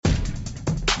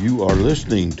You are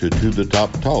listening to the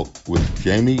Top Talk with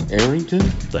Jamie Arrington.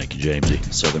 Thank you,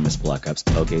 Jamesy. Southern Miss Black Ops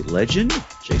tailgate legend,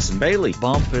 Jason Bailey.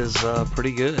 Bump is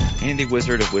pretty good. And the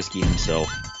Wizard of Whiskey himself,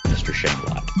 Mr. Shane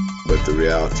Lott. But the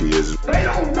reality is, they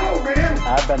don't know, man.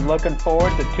 I've been looking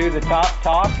forward to the Top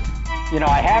Talk. You know,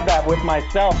 I have that with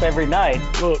myself every night.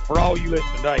 Look, for all you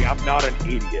listening today, I'm not an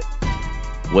idiot.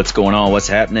 What's going on? What's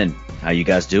happening? How you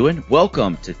guys doing?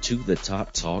 Welcome to the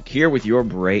Top Talk, here with your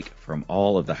break from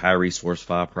all of the high resource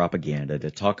file propaganda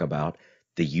to talk about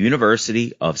the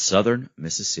University of Southern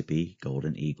Mississippi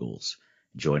Golden Eagles.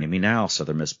 Joining me now,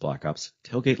 Southern Miss Black Ops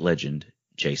tailgate legend,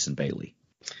 Jason Bailey.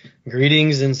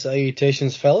 Greetings and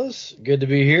salutations, fellas. Good to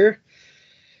be here.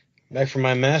 Back from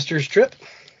my master's trip.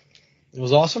 It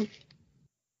was awesome.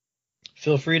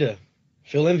 Feel free to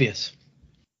feel envious.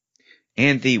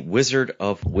 And the Wizard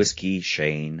of Whiskey,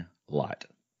 Shane Lott.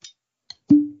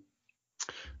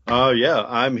 Yeah,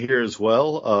 I'm here as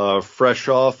well. Fresh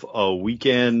off a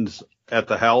weekend at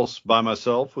the house by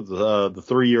myself with the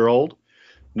 3-year-old.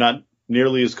 Not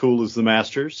nearly as cool as the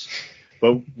Masters,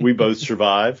 but we both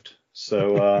survived.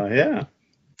 So, yeah.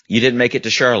 You didn't make it to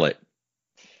Charlotte.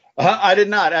 I did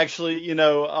not. Actually, you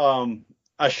know,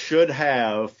 I should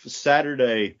have.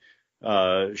 Saturday,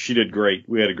 she did great.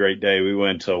 We had a great day. We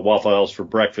went to Waffle House for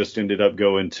breakfast, ended up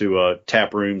going to a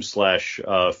tap room /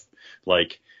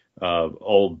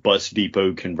 old bus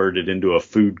depot converted into a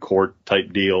food court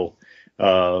type deal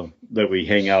that we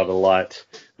hang out a lot.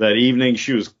 That evening,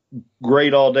 she was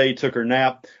great all day, took her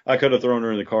nap. I could have thrown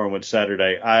her in the car and went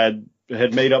Saturday. I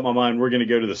had made up my mind we're going to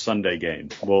go to the Sunday game.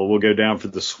 Well, we'll go down for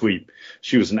the sweep.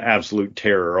 She was an absolute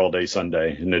terror all day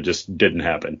Sunday, and it just didn't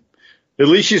happen. At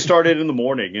least she started in the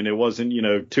morning, and it wasn't,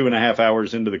 2.5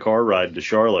 hours into the car ride to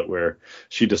Charlotte where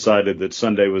she decided that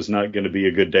Sunday was not going to be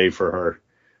a good day for her.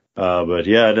 But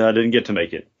yeah, I didn't get to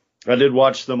make it. I did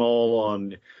watch them all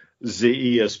on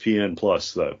ESPN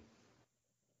Plus, though.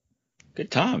 Good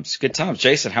times. Good times.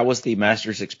 Jason, how was the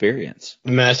Masters experience?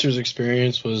 The Masters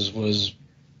experience was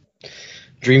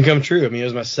dream come true. I mean, it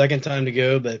was my second time to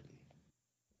go, but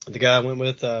the guy I went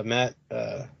with, Matt,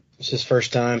 it's his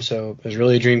first time, so it was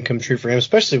really a dream come true for him.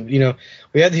 Especially,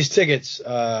 we had these tickets.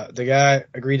 The guy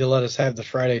agreed to let us have the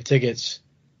Friday tickets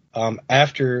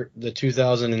after the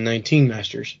 2019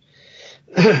 Masters.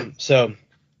 So,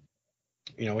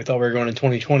 we thought we were going in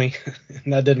 2020,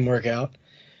 and that didn't work out.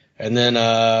 And then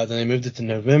they moved it to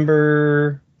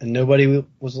November, and nobody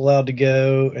was allowed to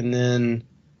go. And then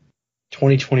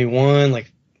 2021,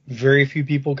 very few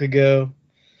people could go.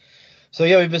 So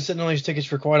yeah, we've been sitting on these tickets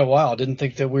for quite a while. Didn't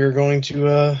think that we were going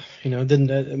to,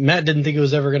 Matt didn't think it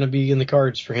was ever going to be in the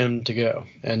cards for him to go.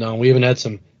 And we even had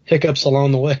some hiccups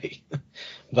along the way.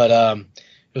 But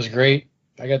it was great.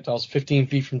 I was 15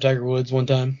 feet from Tiger Woods one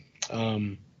time.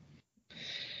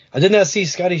 I did not see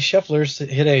Scotty Scheffler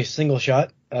hit a single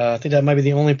shot. I think that might be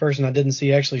the only person I didn't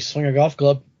see actually swing a golf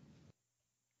club.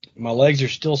 My legs are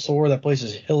still sore. That place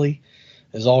is hilly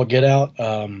as all get out.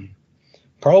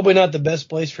 Probably not the best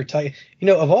place for Tiger.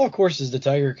 Of all courses, the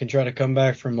Tiger can try to come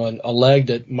back from a leg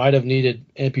that might have needed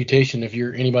amputation if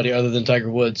you're anybody other than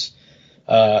Tiger Woods,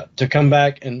 to come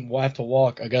back and have to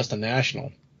walk Augusta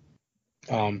National.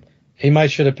 He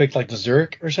might should have picked the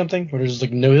Zurich or something where there's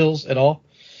no hills at all.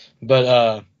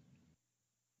 But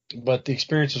the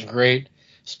experience was great.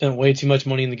 Spent way too much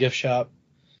money in the gift shop.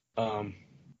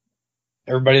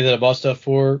 Everybody that I bought stuff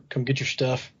for, come get your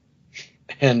stuff.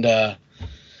 And it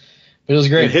was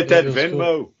great. And hit that Venmo.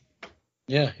 Cool.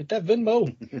 Yeah, hit that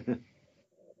Venmo.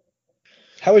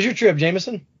 How was your trip,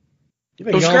 Jameson? You've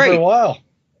been gone for a while.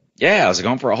 Yeah, I was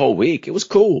gone for a whole week. It was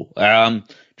cool. Trying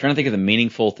to think of the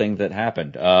meaningful thing that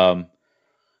happened. I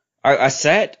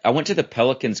went to the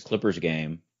Pelicans-Clippers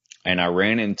game, and I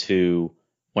ran into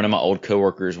one of my old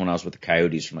coworkers when I was with the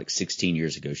Coyotes from 16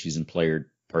 years ago. She's in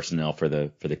player personnel for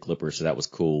the Clippers, so that was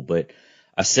cool. But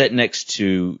I sat next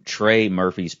to Trey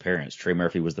Murphy's parents. Trey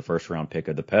Murphy was the first-round pick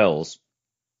of the Pels.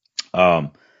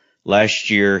 Last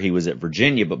year he was at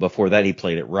Virginia, but before that he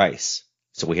played at Rice.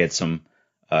 So we had some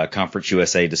Conference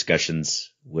USA discussions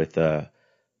with the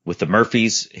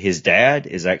Murphys. His dad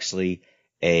is actually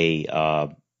a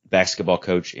basketball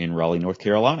coach in Raleigh, North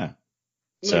Carolina.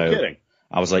 No kidding.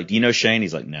 I was like, "Do you know Shane?"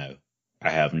 He's like, "No, I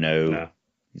have no."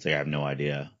 He's like, "I have no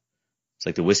idea." It's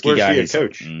like the whiskey Where's guy. Where's he a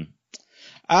coach?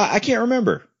 I can't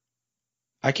remember.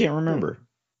 I can't remember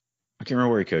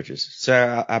where he coaches.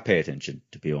 So I pay attention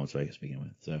to people in Vegas to begin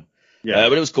with. So yeah,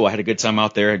 but it was cool. I had a good time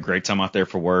out there. Had a great time out there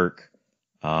for work.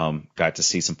 Got to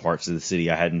see some parts of the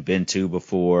city I hadn't been to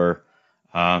before.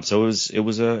 So it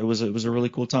was a really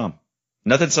cool time.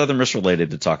 Nothing Southern Miss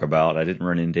related to talk about. I didn't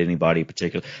run into anybody in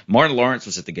particular. Martin Lawrence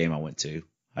was at the game I went to.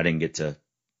 I didn't get to,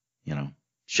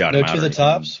 shot No him out. to or the anything.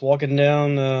 tops, walking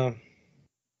down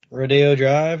Rodeo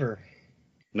Drive, or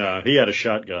No, he had a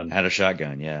shotgun. Had a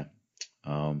shotgun, yeah.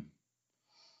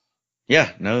 Yeah,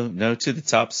 no to the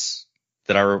tops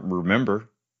that I remember.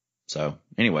 So,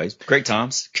 anyways, great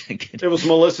times. It was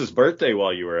Melissa's birthday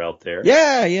while you were out there.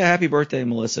 Yeah, happy birthday,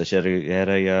 Melissa. She had a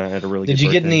really good did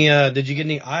you get birthday. Did you get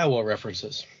any Iowa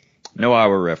references? No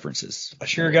Iowa references. I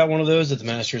sure got one of those at the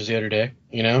Masters the other day.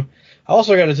 You know, I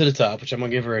also got it to the top, which I'm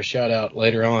gonna give her a shout out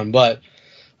later on. But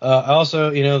I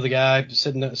also, the guy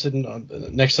sitting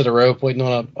next to the rope waiting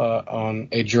on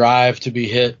a drive to be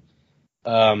hit.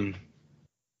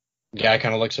 Guy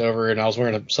kind of looks over, and I was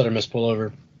wearing a Southern Miss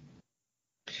pullover,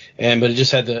 but it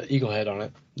just had the eagle head on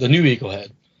it, the new eagle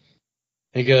head.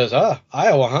 He goes,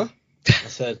 Iowa, huh? I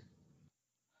said,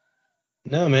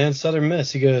 no, man, Southern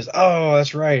Miss. He goes, oh,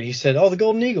 that's right. He said, the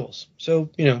Golden Eagles. So,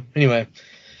 anyway.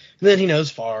 And then he knows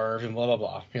Favre and blah, blah,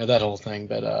 blah. That whole thing.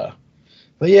 But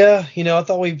yeah, I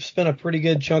thought we spent a pretty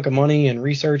good chunk of money and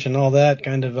research and all that,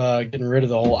 kind of getting rid of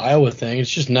the whole Iowa thing.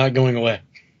 It's just not going away.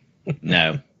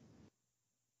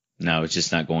 No, it's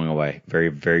just not going away. Very,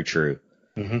 very true.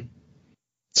 Mm-hmm.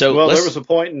 So, there was a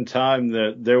point in time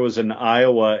that there was an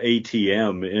Iowa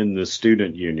ATM in the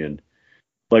student union,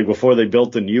 like before they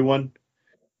built the new one.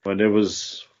 When it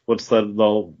was, was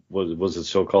it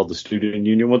still called the student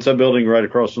union? What's that building right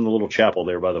across from the little chapel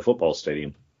there by the football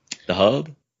stadium? The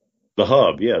Hub? The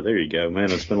Hub, yeah, there you go,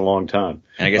 man. It's been a long time.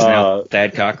 And I guess now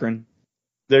Thad Cochran?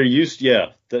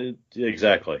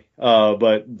 Exactly.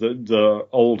 But the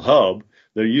old Hub,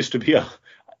 there used to be a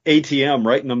ATM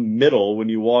right in the middle when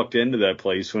you walked into that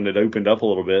place when it opened up a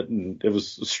little bit, and it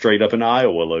was straight up an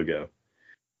Iowa logo.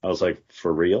 I was like,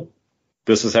 for real?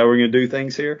 This is how we're going to do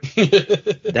things here?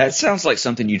 That sounds like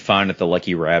something you'd find at the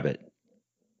Lucky Rabbit.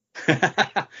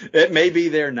 It may be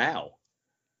there now.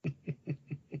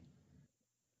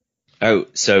 Oh,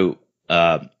 so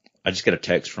I just got a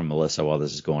text from Melissa while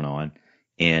this is going on,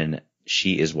 and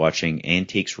she is watching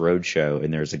Antiques Roadshow,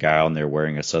 and there's a guy on there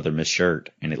wearing a Southern Miss shirt,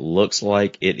 and it looks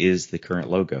like it is the current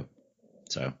logo.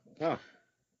 So,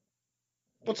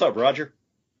 what's up, Roger?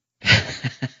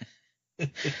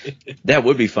 That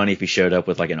would be funny if he showed up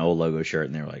with like an old logo shirt,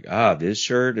 and they were like, this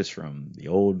shirt is from the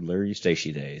old Larry Eustace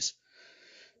days.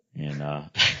 And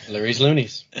Larry's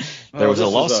Loonies. There was a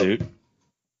lawsuit.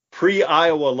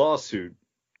 Pre-Iowa lawsuit,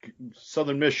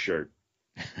 Southern Miss shirt.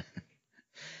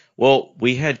 Well,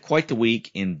 we had quite the week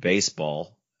in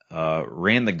baseball.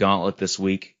 Ran the gauntlet this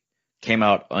week, came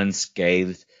out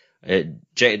unscathed. And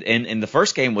the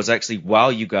first game was actually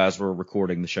while you guys were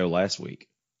recording the show last week.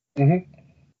 Mm-hmm.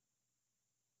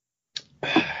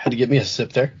 Had to get me a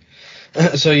sip there.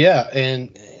 So yeah,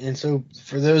 and so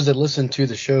for those that listened to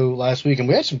the show last week, and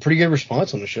we had some pretty good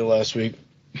response on the show last week.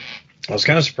 I was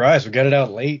kind of surprised. We got it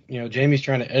out late. Jamie's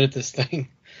trying to edit this thing.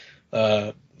 2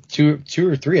 or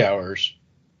 3 hours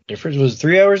difference. Was it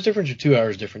 3 hours difference or 2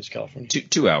 hours difference, California?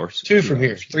 2 hours. 2 from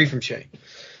here, 3 from Shane.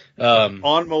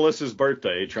 On Melissa's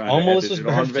birthday,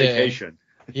 on vacation.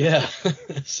 Yeah.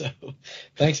 So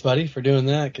thanks, buddy, for doing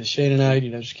that, because Shane and I,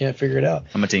 just can't figure it out.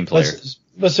 I'm a team player.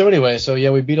 But so anyway,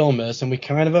 we beat Ole Miss, and we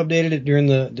kind of updated it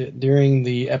during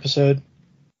the episode.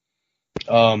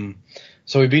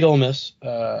 So we beat Ole Miss,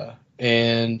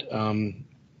 and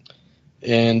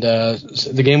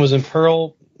the game was in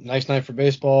Pearl. Nice night for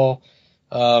baseball.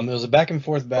 It was a back and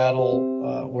forth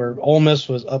battle where Ole Miss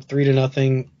was up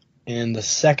 3-0 in the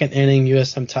second inning.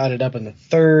 USM tied it up in the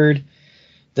third,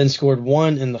 then scored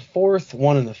 1 in the fourth,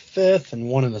 1 in the fifth, and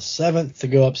 1 in the seventh to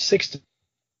go up 6.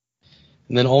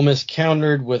 And then Ole Miss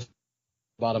countered with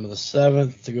bottom of the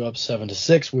seventh to go up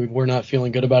 7-6. We were not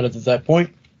feeling good about it at that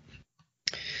point.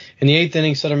 In the eighth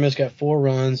inning, Southern Miss got 4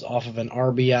 runs off of an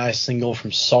RBI single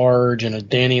from Sarge and a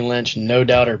Danny Lynch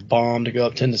no-doubter bomb to go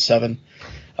up 10-7.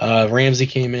 Ramsey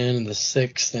came in the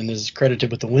sixth and is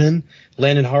credited with the win.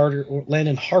 Landon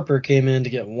Harper came in to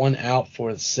get 1 out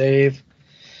for the save.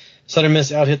 Southern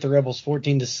Miss out-hit the Rebels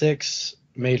 14-6,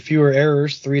 made fewer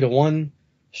errors 3-1,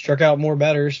 struck out more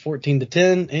batters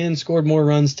 14-10, and scored more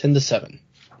runs 10-7.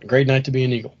 A great night to be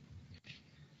an Eagle.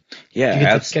 Yeah, did you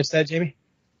get to catch that, Jamie?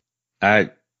 I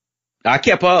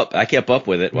kept up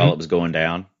with it while it was going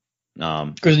down.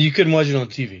 Because you couldn't watch it on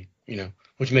TV,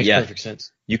 which makes perfect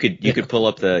sense. You could pull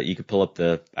up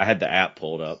the I had the app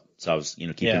pulled up, so I was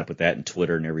keeping up with that and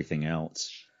Twitter and everything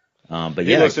else. But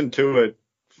you listened to it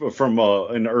from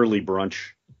an early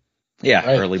brunch. Yeah,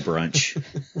 right. Early brunch.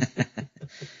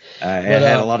 I had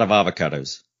a lot of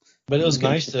avocados. But it was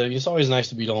nice it's always nice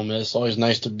to beat Ole Miss. It's always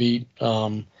nice to beat.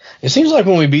 It seems like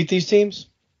when we beat these teams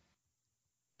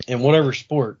in whatever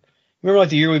sport, remember like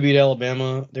the year we beat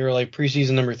Alabama, they were like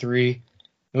preseason number 3.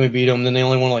 Then we beat them. Then they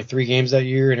only won like 3 games that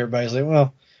year, and everybody's like,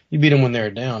 well, you beat them when they were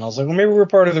down. I was like, well, maybe we're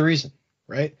part of the reason,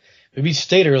 right? We beat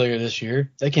State earlier this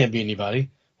year. They can't beat anybody.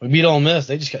 We beat Ole Miss.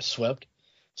 They just got swept.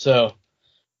 So,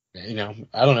 I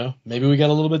don't know. Maybe we got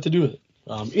a little bit to do with it.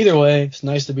 Either way, it's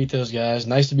nice to beat those guys.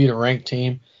 Nice to beat a ranked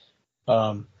team.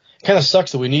 Kind of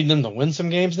sucks that we need them to win some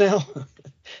games now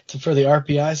for the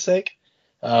RPI's sake.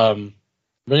 But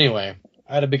anyway,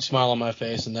 I had a big smile on my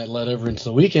face, and that led over into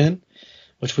the weekend,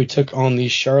 which we took on the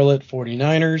Charlotte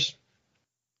 49ers.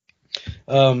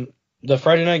 The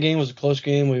Friday night game was a close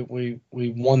game. We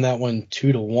won that one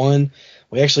 2-1.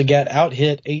 We actually got out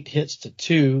hit 8 hits to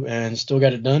 2 and still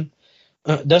got it done.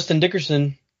 Dustin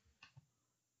Dickerson,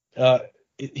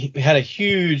 he had a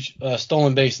huge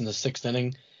stolen base in the 6th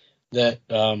inning that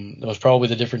was probably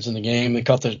the difference in the game. They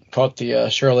caught the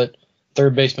Charlotte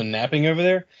third baseman napping over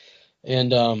there,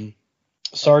 and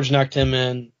Sarge knocked him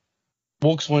in.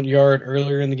 Wilkes went yard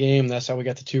earlier in the game. That's how we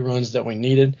got the 2 runs that we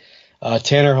needed.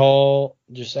 Tanner Hall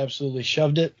just absolutely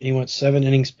shoved it. He went 7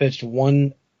 innings pitched,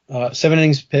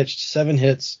 7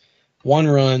 hits, 1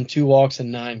 run, 2 walks,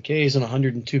 and 9 Ks on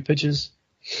 102 pitches.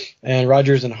 And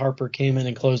Rogers and Harper came in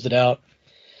and closed it out.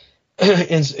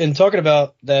 and talking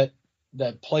about that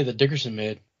play that Dickerson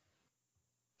made,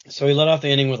 so he let off the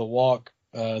inning with a walk.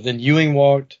 Then Ewing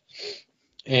walked,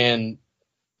 and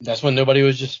that's when nobody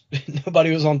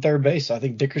was on third base. I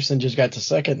think Dickerson just got to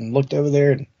second and looked over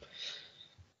there and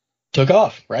took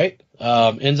off, right? He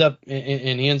ends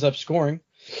up scoring.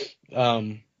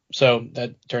 So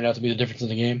that turned out to be the difference in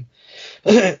the game.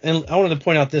 And I wanted to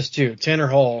point out this too. Tanner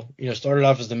Hall, started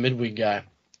off as the midweek guy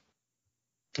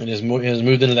and has moved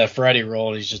into that Friday role,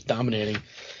 and he's just dominating.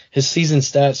 His season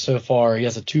stats so far, he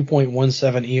has a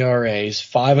 2.17 ERA, he's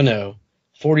 5-0,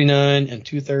 49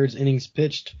 2/3 innings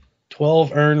pitched,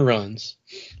 12 earned runs,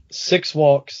 6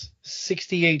 walks,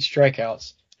 68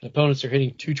 strikeouts, and opponents are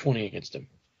hitting .220 against him.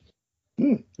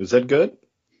 Is that good?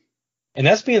 And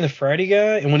that's being the Friday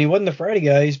guy. And when he wasn't the Friday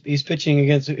guy, he's pitching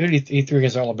against, who did he threw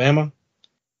against? Alabama,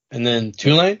 and then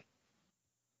Tulane.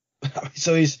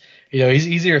 So he's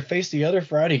easier to face the other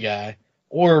Friday guy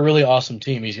or a really awesome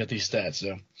team. He's got these stats,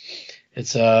 so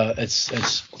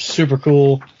it's super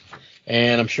cool,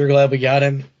 and I'm sure glad we got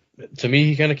him. To me,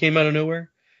 he kind of came out of nowhere.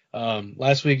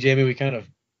 Last week, Jamie, we kind of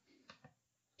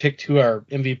picked who our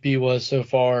MVP was so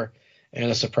far and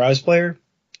a surprise player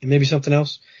and maybe something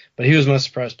else, but he was my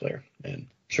surprise player, and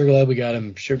sure glad we got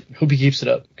him. Sure, hope he keeps it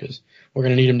up because we're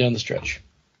going to need him down the stretch.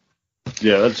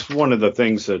 Yeah, that's one of the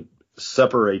things that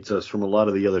separates us from a lot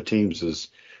of the other teams is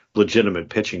legitimate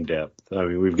pitching depth. I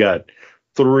mean, we've got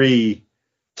 3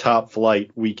 top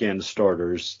flight weekend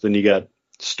starters. Then you got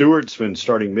Stewart's been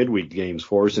starting midweek games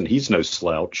for us, and he's no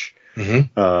slouch.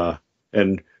 Mm-hmm.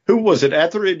 And who was it?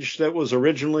 Etheridge that was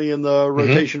originally in the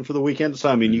rotation for the weekend. So,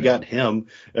 I mean, you got him.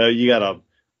 You got a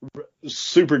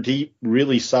super deep,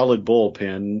 really solid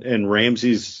bullpen, and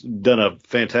Ramsey's done a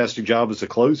fantastic job as a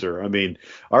closer. I mean,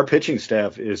 our pitching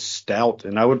staff is stout,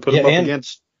 and I would put them up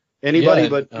against anybody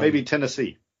but maybe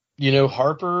Tennessee.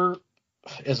 Harper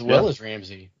as well as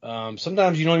Ramsey.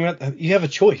 Sometimes you don't even you have a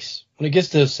choice. When it gets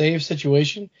to a save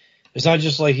situation, it's not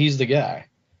just like he's the guy.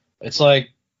 It's like,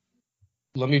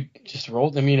 let me just roll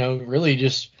them, really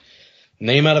just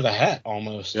name out of a hat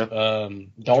almost. Yep.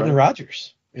 Dalton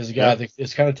Rogers is a guy that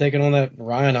is kind of taking on that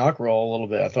Ryan Ock role a little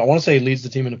bit. I want to say he leads the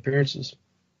team in appearances.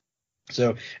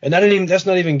 So, and that's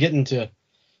not even getting to,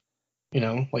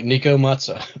 like Nico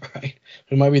Matza, right?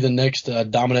 Who might be the next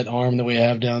dominant arm that we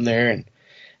have down there.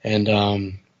 And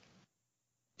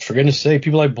for goodness sake,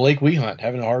 people like Blake Wehunt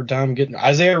having a hard time getting.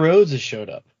 Isaiah Rhodes has showed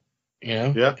up.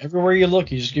 Everywhere you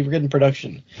look, you just keep getting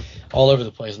production all over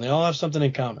the place, and they all have something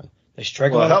in common. They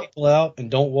strike a lot of people out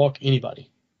and don't walk anybody.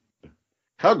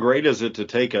 How great is it to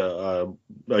take a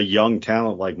young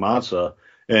talent like Matza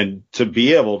and to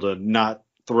be able to not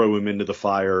throw him into the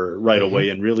fire right away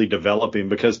and really develop him?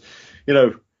 Because,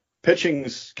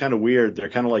 pitching's kind of weird.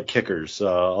 They're kind of like kickers. A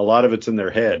lot of it's in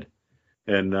their head.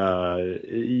 And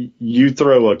you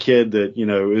throw a kid that,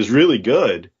 is really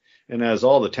good and has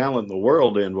all the talent in the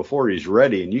world in before he's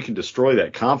ready, and you can destroy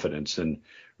that confidence and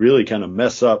really kind of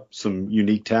mess up some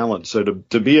unique talent. So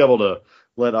to be able to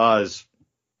let Oz,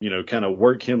 kind of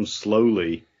work him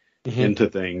slowly into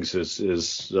things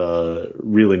is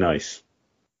really nice.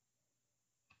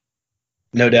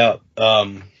 No doubt.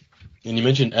 And you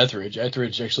mentioned Etheridge.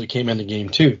 Etheridge actually came in the game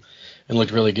too and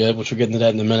looked really good, which we'll get into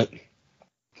that in a minute.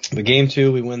 But game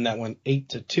 2, we win that one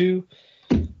 8-2.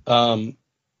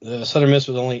 The Southern Miss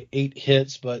was only 8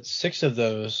 hits, but 6 of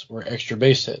those were extra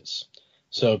base hits.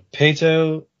 So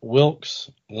Pato,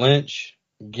 Wilkes, Lynch,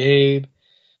 Gabe,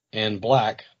 and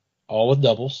Black, all with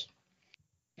doubles.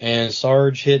 and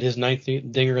Sarge hit his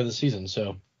 9th dinger of the season.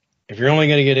 So if you're only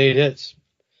going to get 8 hits,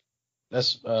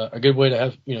 that's a good way to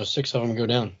have 6 of them go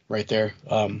down right there.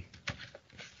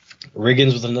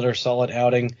 Riggins with another solid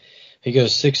outing. He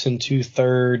goes 6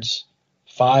 2/3,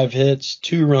 5 hits,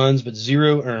 2 runs, but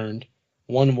 0 earned,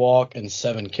 1 walk, and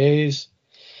 7 Ks.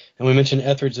 And we mentioned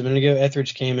Etheridge a minute ago.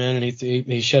 Etheridge came in and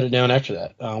he shut it down after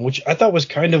that, which I thought was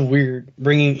kind of weird,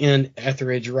 bringing in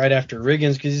Etheridge right after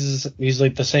Riggins, because he's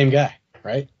like the same guy,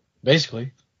 right?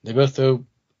 Basically, they both throw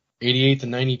 88 to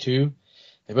 92.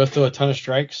 They both throw a ton of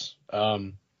strikes.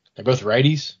 They're both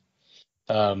righties,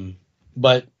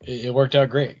 but it worked out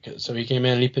great. So he came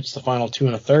in and he pitched the final 2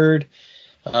 1/3,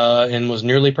 and was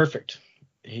nearly perfect.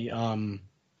 He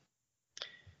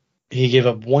gave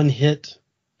up 1 hit.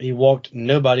 He walked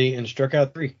nobody and struck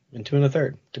out 3 in 2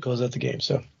 1/3 to close out the game.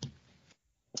 So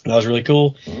that was really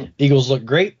cool. Eagles looked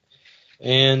great,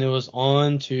 and it was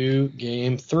on to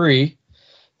game 3.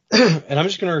 And I'm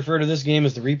just going to refer to this game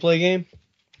as the replay game,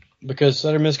 because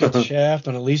Southern Miss got the shaft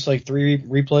on at least like 3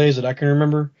 replays that I can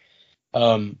remember.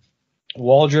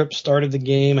 Waldrop started the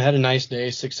game, had a nice day,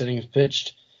 6 innings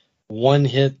pitched, 1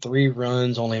 hit, 3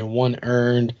 runs, only 1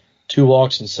 earned, 2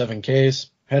 walks, and 7 Ks.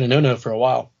 Had a no-no for a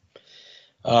while.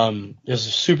 It was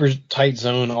a super tight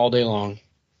zone all day long.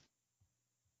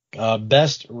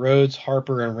 Best, Rhodes,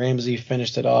 Harper, and Ramsey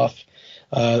finished it off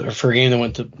for a game that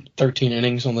went to 13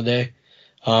 innings on the day.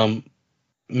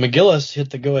 McGillis hit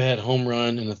the go-ahead home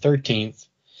run in the 13th,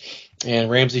 and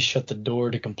Ramsey shut the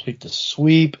door to complete the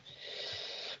sweep.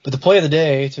 But the play of the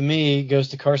day, to me, goes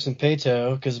to Carson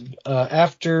Paetow, because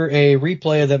after a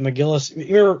replay that McGillis –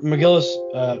 you remember McGillis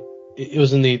it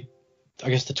was in the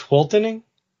 12th inning,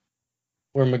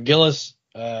 where McGillis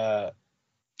did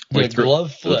a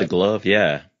glove flip. With the glove,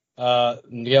 yeah.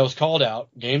 It was called out.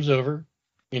 Game's over.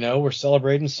 We're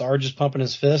celebrating. Sarge is pumping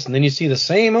his fist. And then you see the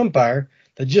same umpire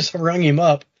that just rung him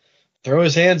up throw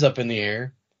his hands up in the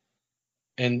air.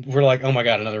 And we're like, oh, my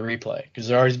God, another replay. Because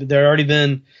there had already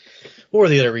been – what were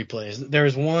the other replays? There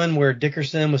was one where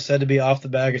Dickerson was said to be off the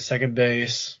bag at second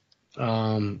base,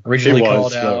 originally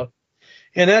called out.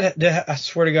 And that I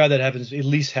swear to God, that happens at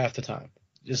least half the time.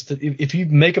 If you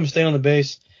make them stay on the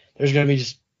base, there's going to be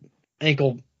just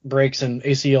ankle breaks and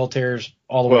ACL tears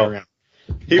all the way around.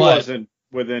 He wasn't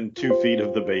within 2 feet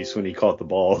of the base when he caught the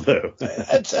ball, though.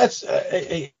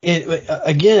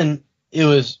 Again, it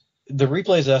was the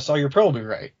replays that I saw. You're probably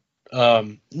right.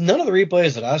 None of the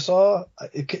replays that I saw,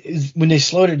 when they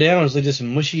slowed it down, it was like this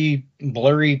mushy,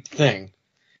 blurry thing.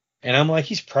 And I'm like,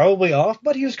 he's probably off,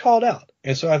 but he was called out.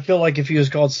 And so I feel like if he was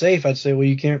called safe, I'd say, well,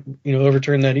 you can't,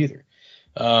 overturn that either.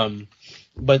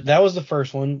 But that was the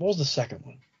first one. What was the second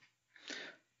one?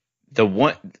 I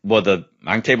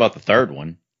can tell you about the third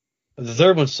one. The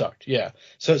third one sucked, yeah.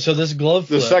 So this glove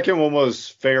flip. The second one was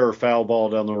fair foul ball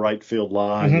down the right field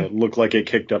line that looked like it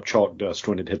kicked up chalk dust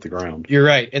when it hit the ground. You're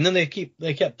right. And then they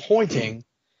kept pointing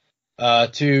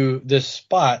to this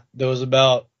spot that was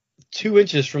about 2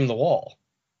 inches from the wall.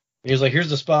 He was like, here's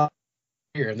the spot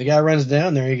here. And the guy runs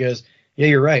down there. He goes, yeah,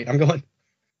 you're right. I'm going,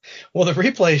 well, the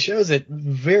replay shows it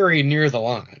very near the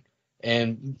line.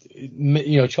 And,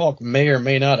 chalk may or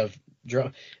may not have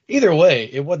drawn. Either way,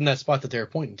 it wasn't that spot that they were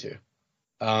pointing to.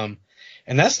 And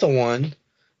that's the one,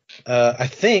 I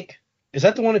think, is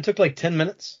that the one that took like 10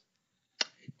 minutes?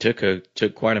 It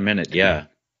took quite a minute, yeah.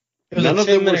 It was none of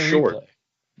them were short. Replay.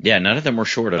 Yeah, none of them were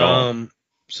short at all.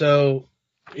 So,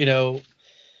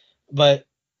 but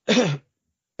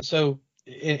so,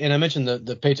 and I mentioned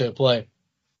the Paetow play,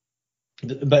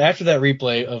 but after that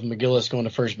replay of McGillis going to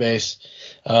first base,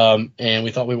 and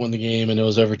we thought we won the game and it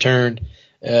was overturned,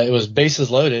 it was bases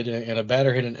loaded and a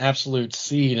batter hit an absolute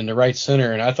seed in the right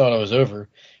center, and I thought it was over.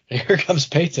 And here comes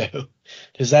Paetow,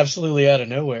 just absolutely out of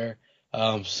nowhere,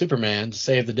 Superman to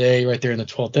save the day right there in the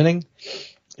 12th inning.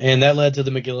 And that led to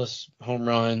the McGillis home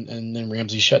run, and then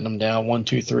Ramsey shutting them down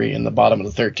 1-2-3 in the bottom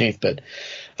of the 13th. But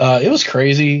it was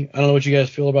crazy. I don't know what you guys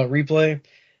feel about replay.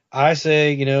 I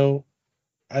say,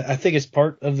 I think it's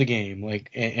part of the game.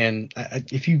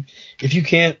 If you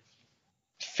can't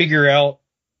figure out,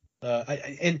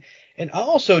 and I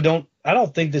also don't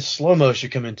think this slow mo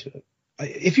should come into it.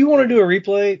 If you want to do a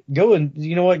replay, go and,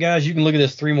 you know what, guys, you can look at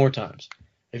this 3 more times.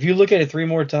 If you look at it 3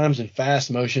 more times in fast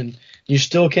motion, you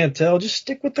still can't tell, just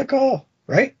stick with the call,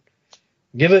 right?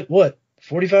 Give it,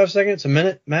 45 seconds, a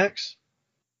minute max?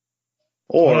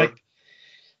 Or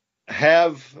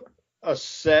have a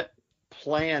set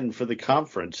plan for the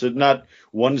conference. It's not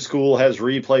one school has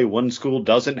replay, one school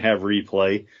doesn't have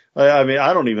replay. I mean,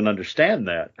 I don't even understand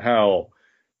that, how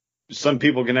some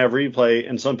people can have replay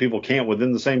and some people can't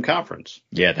within the same conference.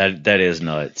 Yeah, that is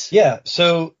nuts. Yeah,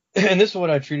 so and this is what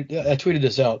I tweeted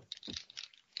this out.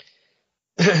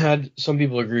 Some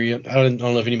people agree. I don't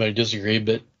know if anybody disagreed,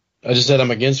 but I just said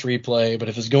I'm against replay. But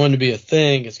if it's going to be a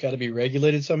thing, it's got to be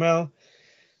regulated somehow.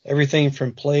 Everything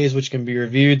from plays which can be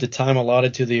reviewed to time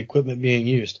allotted to the equipment being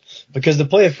used. Because the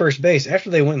play at first base, after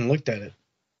they went and looked at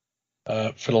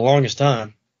it for the longest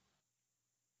time,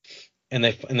 and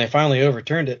they finally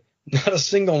overturned it, not a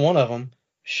single one of them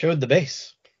showed the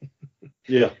base.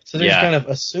 Yeah. So they're just kind of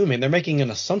assuming. They're making an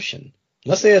assumption.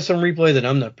 Unless they have some replay that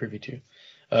I'm not privy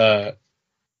to.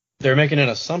 They're making an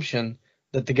assumption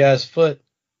that the guy's foot,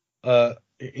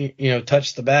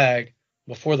 touched the bag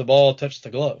before the ball touched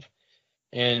the glove.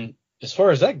 And as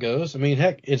far as that goes, I mean,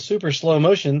 heck, in super slow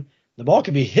motion, the ball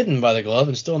could be hidden by the glove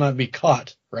and still not be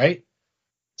caught, right?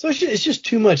 So it's just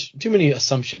too many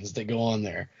assumptions that go on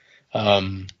there.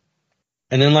 And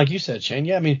then, like you said, Shane,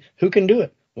 yeah, I mean, who can do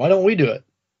it? Why don't we do it?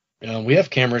 We have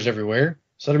cameras everywhere.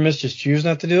 Southern Miss just choose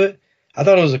not to do it. I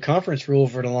thought it was a conference rule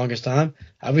for the longest time.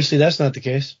 Obviously, that's not the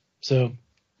case. So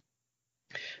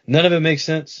none of it makes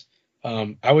sense.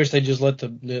 I wish they just let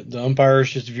the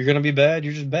umpires if you're going to be bad,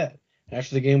 you're just bad.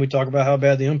 After the game, we talk about how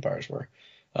bad the umpires were.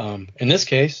 In this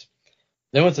case,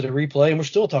 they went to the replay, and we're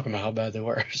still talking about how bad they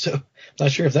were. So I'm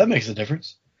not sure if that makes a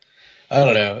difference. I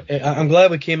don't know. I'm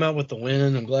glad we came out with the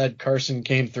win. I'm glad Carson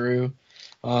came through.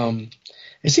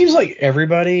 It seems like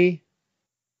everybody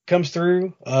comes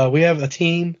through. We have a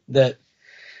team that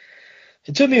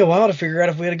it took me a while to figure out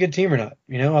if we had a good team or not.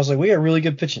 I was like, we got really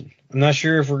good pitching. I'm not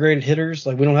sure if we're great at hitters.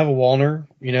 Like, we don't have a Wallner.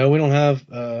 We don't have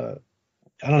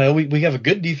I don't know. We have a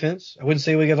good defense. I wouldn't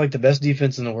say we got like the best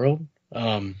defense in the world.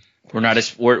 We're not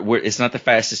it's not the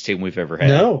fastest team we've ever had.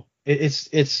 No,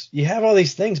 it's you have all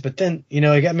these things, but then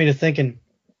it got me to thinking.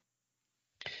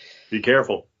 Be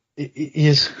careful.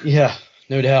 Yeah,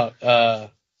 no doubt.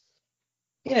 Well,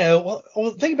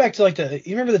 think back to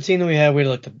you remember the team that we had? We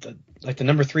had the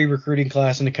number 3 recruiting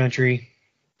class in the country,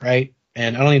 right?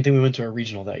 And I don't even think we went to a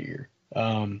regional that year.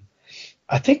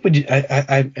 I think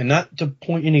and not to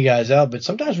point any guys out, but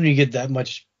sometimes when you get that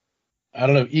much, I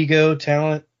don't know, ego,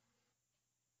 talent,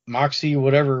 moxie,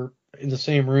 whatever in the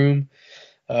same room,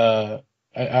 I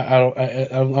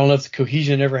don't know if the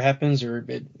cohesion ever happens or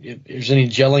if there's any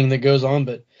gelling that goes on,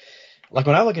 but like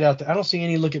when I look out there, I don't see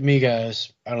any look at me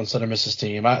guys out on Southern Miss's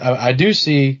team. I do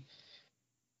see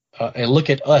a look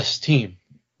at us team,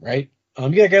 right? You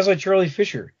got guys like Charlie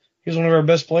Fisher. He was one of our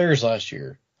best players last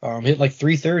year. Hit like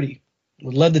 330.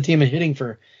 Led the team in hitting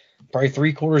for probably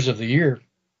 3/4 of the year.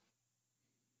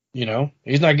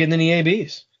 He's not getting any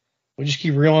ABs. We just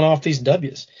keep reeling off these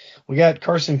W's. We got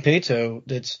Carson Paetow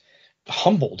that's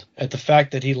humbled at the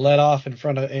fact that he led off in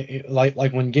front of like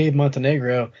when Gabe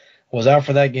Montenegro was out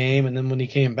for that game, and then when he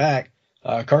came back,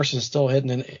 Carson's still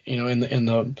hitting in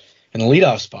the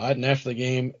leadoff spot. And after the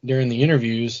game, during the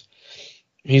interviews,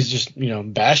 he's just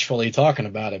bashfully talking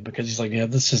about it because he's like,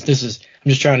 this is I'm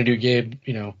just trying to do Gabe,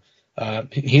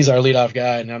 he's our leadoff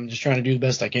guy, and I'm just trying to do the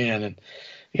best I can. And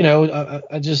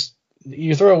I just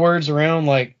you throw words around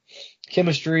like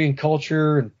chemistry and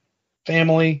culture and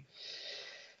family.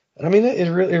 I mean, it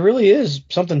really is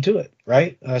something to it,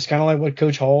 right? It's kind of like what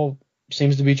Coach Hall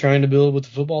seems to be trying to build with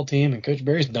the football team, and Coach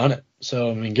Berry's done it.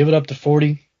 So, I mean, give it up to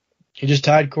 40. He just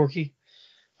tied Corky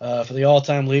for the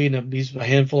all-time lead, and he's a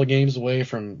handful of games away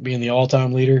from being the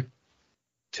all-time leader.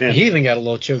 10. He even got a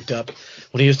little choked up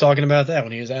when he was talking about that,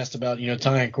 when he was asked about,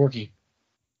 tying Corky.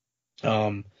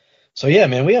 So, yeah,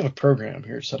 man, we have a program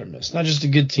here at Southern Miss. It's not just a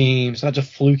good team. It's not just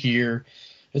a fluke year.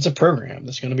 It's a program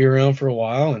that's going to be around for a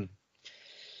while, and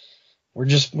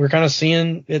we're kind of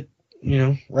seeing it,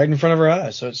 right in front of our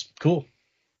eyes. So it's cool.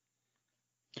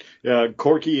 Yeah,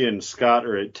 Corky and Scott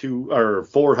are at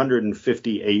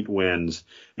 458 wins,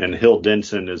 and Hill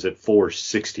Denson is at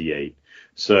 468.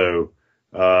 So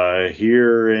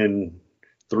here in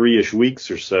 3-ish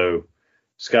weeks or so,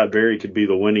 Scott Berry could be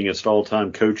the winningest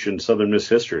all-time coach in Southern Miss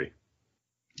history.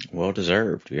 Well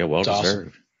deserved. Yeah, well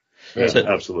deserved. Awesome.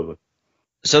 Yeah, absolutely.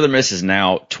 Southern Miss is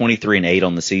now 23-8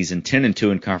 on the season,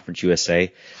 10-2 in Conference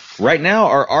USA. Right now,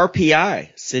 our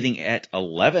RPI sitting at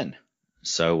 11.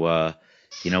 So,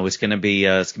 it's going to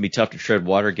be tough to tread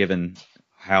water given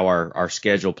how our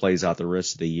schedule plays out the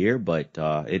rest of the year, but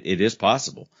it is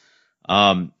possible.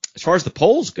 As far as the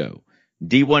polls go,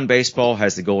 D1 Baseball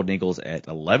has the Golden Eagles at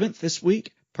 11th this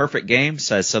week. Perfect Games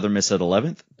has Southern Miss at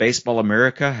 11th. Baseball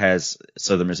America has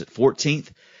Southern Miss at 14th.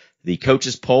 The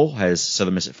Coaches Poll has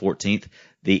Southern Miss at 14th.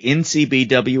 The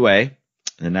NCBWA,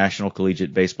 the National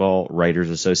Collegiate Baseball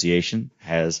Writers Association,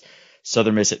 has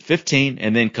Southern Miss at 15.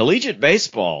 And then Collegiate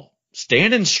Baseball,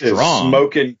 standing strong.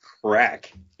 Smoking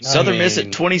crack. Southern Miss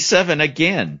at 27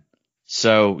 again.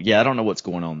 So, yeah, I don't know what's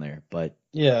going on there. But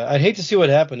Yeah, I'd hate to see what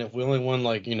happened if we only won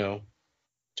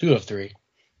 2 of 3.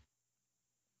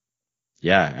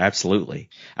 Yeah, absolutely.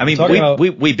 I mean, Talking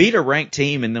we beat a ranked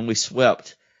team and then we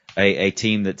swept a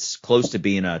team that's close to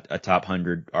being a top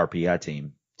 100 RPI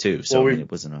team too. So Well, I mean,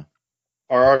 it wasn't a.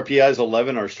 Our RPI is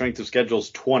 11. Our strength of schedule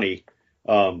is 20.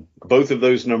 Both of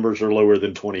those numbers are lower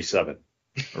than 27.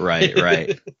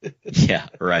 Right. Yeah,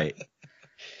 right.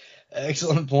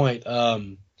 Excellent point.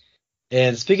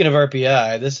 And speaking of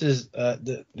RPI, this is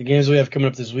the games we have coming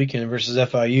up this weekend versus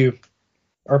FIU.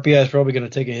 RPI is probably going to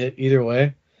take a hit either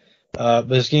way. But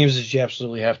there's games that you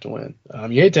absolutely have to win.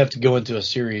 You hate to have to go into a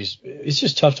series. It's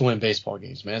just tough to win baseball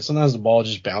games, man. Sometimes the ball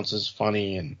just bounces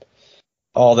funny and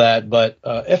all that. But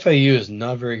FIU is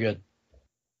not very good.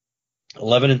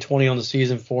 11-20 on the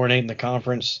season, 4-8 in the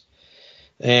conference.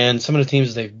 And some of the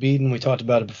teams they've beaten, we talked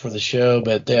about it before the show,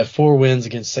 but they have 4 wins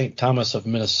against St. Thomas of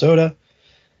Minnesota.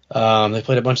 They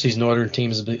played a bunch of these northern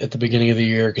teams at the beginning of the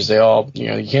year because they all,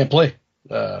 you can't play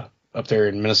up there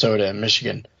in Minnesota and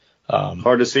Michigan.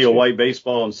 Hard to see a white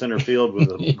baseball in center field with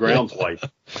the ground's white.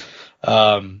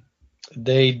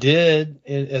 They did,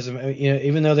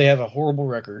 even though they have a horrible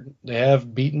record, they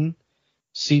have beaten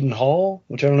Seton Hall,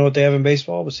 which I don't know what they have in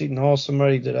baseball, but Seton Hall is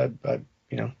somebody that I've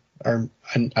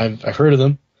heard of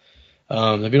them.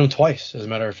 They beat them twice, as a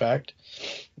matter of fact.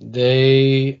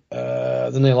 Then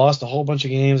they lost a whole bunch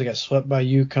of games. They got swept by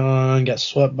UConn, got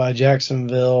swept by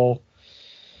Jacksonville.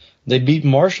 They beat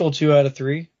Marshall 2 out of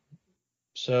 3.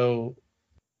 So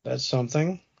that's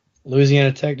something.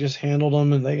 Louisiana Tech just handled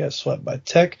them, and they got swept by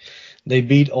Tech. They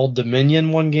beat Old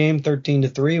Dominion one game,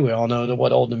 13-3. We all know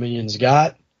what Old Dominion's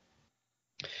got.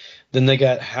 Then they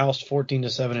got housed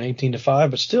 14-7 and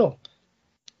 18-5, but still,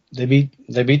 they beat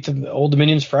the Old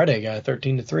Dominion's Friday guy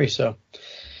 13-3. So,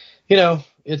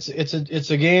 it's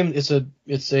a game. It's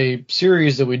a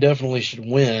series that we definitely should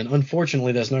win.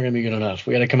 Unfortunately, that's not going to be good enough.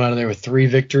 We got to come out of there with 3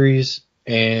 victories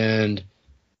and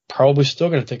probably still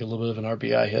going to take a little bit of an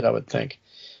RBI hit, I would think.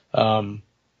 And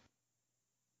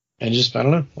just, I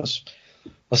don't know. Let's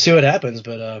see what happens.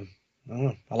 But I don't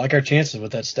know. I like our chances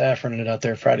with that staff running it out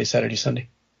there Friday, Saturday, Sunday.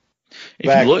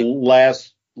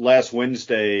 Last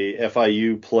Wednesday,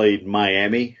 FIU played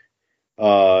Miami.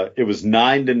 It was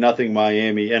 9-0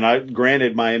 Miami, and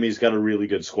granted Miami's got a really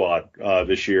good squad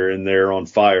this year, and they're on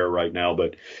fire right now.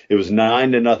 But it was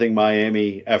 9-0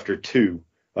 Miami after 2.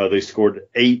 They scored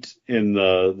 8 in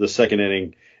the second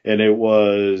inning, and it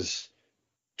was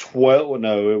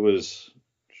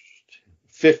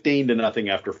 15-0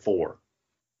 after 4.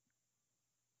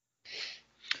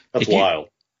 That's wild.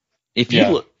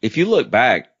 If you look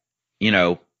back,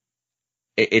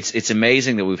 it's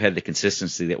amazing that we've had the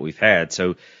consistency that we've had.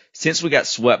 So since we got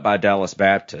swept by Dallas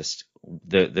Baptist,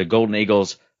 the Golden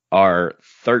Eagles are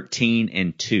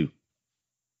 13-2.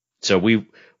 So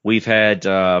we've had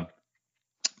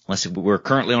let's see, we're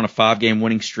currently on a 5-game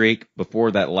winning streak.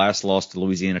 Before that last loss to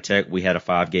Louisiana Tech, we had a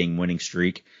 5-game winning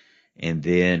streak. And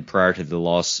then prior to the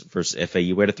loss versus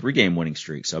FAU, we had a 3-game winning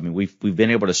streak. So I mean, we've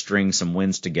been able to string some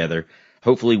wins together.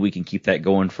 Hopefully we can keep that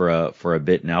going for a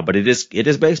bit now, but it is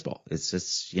baseball. It's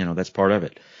that's part of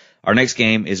it. Our next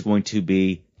game is going to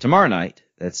be tomorrow night.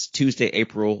 That's Tuesday,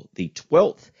 April the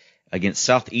 12th against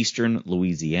Southeastern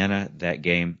Louisiana. That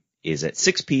game is at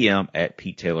 6 p.m. at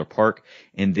Pete Taylor Park.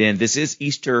 And then this is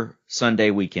Easter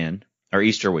weekend.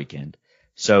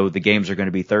 So the games are going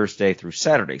to be Thursday through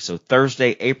Saturday. So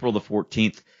Thursday, April the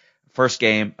 14th, first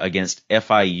game against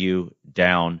FIU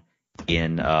down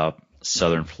in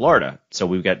Southern Florida. So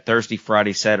we've got Thursday,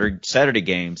 Friday, Saturday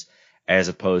games as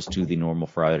opposed to the normal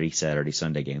Friday, Saturday,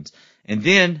 Sunday games. And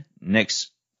then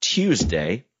next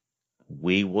Tuesday,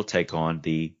 we will take on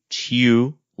the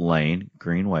Tulane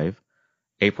Green Wave,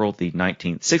 April the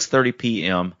 19th, 6:30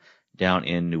 p.m. down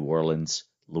in New Orleans,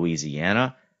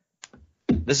 Louisiana.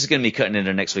 This is going to be cutting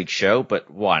into next week's show,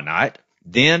 but why not?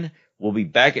 Then we'll be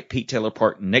back at Pete Taylor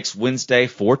Park next Wednesday,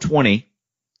 4:20,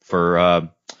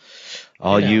 for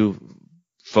all you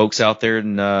folks out there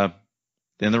in the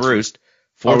Roost.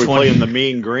 Are we playing the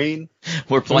Mean Green?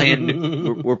 We're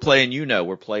playing. we're playing.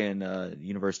 We're playing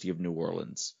University of New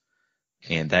Orleans,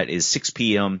 and that is 6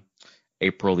 p.m.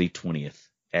 April the 20th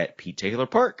at Pete Taylor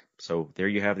Park. So there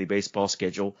you have the baseball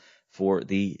schedule for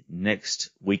the next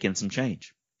week and some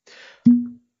change.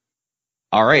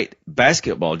 All right,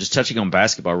 basketball. Just touching on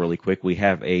basketball really quick. We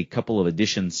have a couple of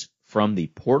additions from the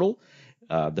portal.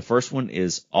 The first one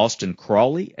is Austin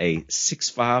Crawley, a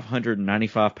 6'5",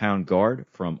 195-pound guard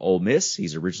from Ole Miss.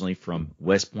 He's originally from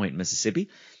West Point, Mississippi.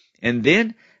 And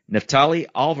then Neftali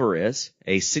Alvarez,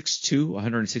 a 6'2",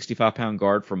 165-pound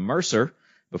guard from Mercer.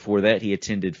 Before that, he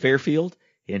attended Fairfield.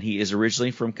 and he is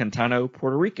originally from Cantano,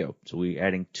 Puerto Rico. So we're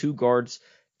adding 2 guards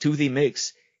to the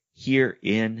mix here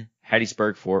in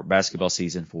Hattiesburg for basketball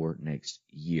season for next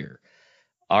year.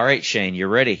 All right, Shane, you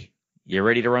ready? You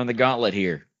ready to run the gauntlet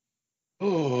here?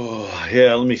 Oh,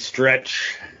 yeah, let me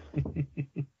stretch.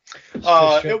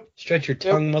 Stretch your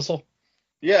tongue muscle.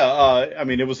 Yeah, I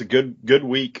mean, it was a good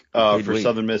week for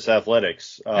Southern Miss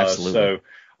athletics. Absolutely. So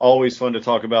always fun to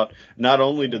talk about. Not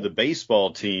only did the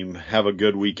baseball team have a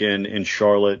good weekend in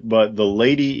Charlotte, but the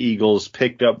Lady Eagles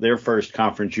picked up their first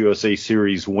Conference USA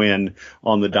Series win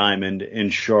on the diamond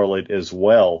in Charlotte as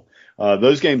well.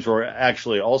 Those games were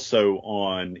actually also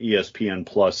on ESPN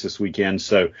Plus this weekend.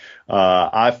 So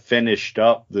I finished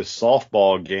up the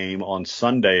softball game on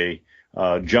Sunday,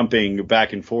 jumping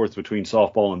back and forth between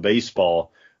softball and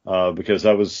baseball, because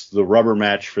that was the rubber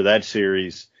match for that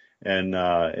series,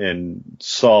 and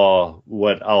saw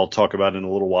what I'll talk about in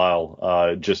a little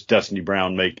while, just Destiny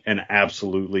Brown make an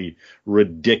absolutely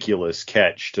ridiculous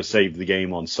catch to save the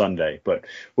game on Sunday. But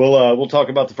we'll talk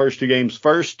about the first 2 games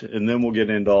first, and then we'll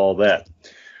get into all that.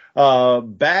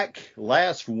 Back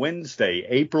last Wednesday,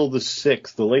 April the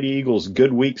 6th, the Lady Eagles'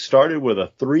 good week started with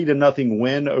a 3-0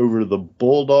 win over the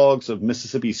Bulldogs of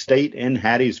Mississippi State in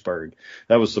Hattiesburg.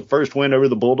 That was the first win over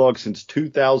the Bulldogs since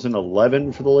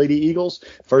 2011 for the Lady Eagles.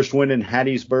 First win in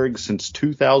Hattiesburg since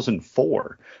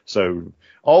 2004. So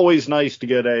always nice to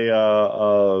get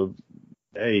a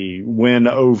win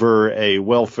over a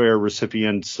welfare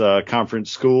recipient's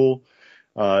conference school,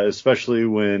 especially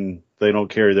when they don't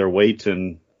carry their weight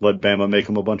and let Bama make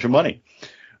them a bunch of money.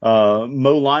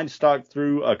 Mo Linestock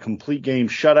threw a complete game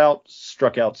shutout,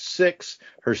 struck out 6,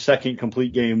 her second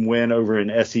complete game win over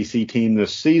an SEC team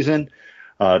this season.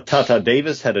 Tata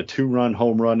Davis had a 2-run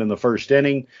home run in the first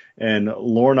inning, and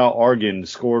Lorna Argan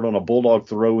scored on a Bulldog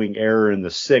throwing error in the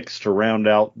 6th to round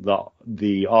out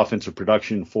the offensive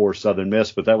production for Southern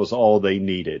Miss, but that was all they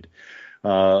needed.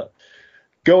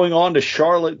 Going on to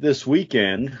Charlotte this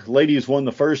weekend, ladies won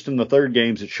the first and the third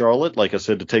games at Charlotte, like I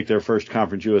said, to take their first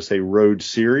Conference USA Road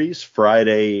Series.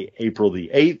 Friday, April the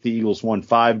 8th, the Eagles won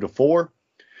 5-4.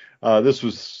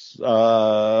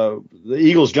 The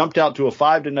Eagles jumped out to a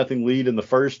 5-0 lead in the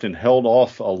first and held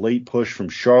off a late push from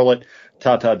Charlotte.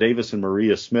 Tata Davis and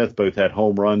Maria Smith both had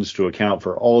home runs to account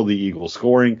for all of the Eagles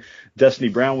scoring. Destiny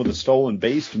Brown with a stolen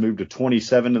base to move to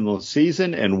 27 in the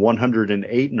season and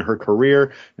 108 in her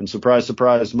career. And surprise,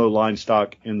 surprise, Mo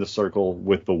Linestock in the circle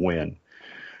with the win.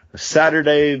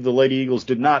 Saturday, the Lady Eagles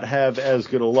did not have as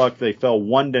good a luck. They fell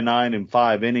 1-9 in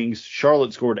 5 innings.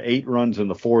 Charlotte scored 8 runs in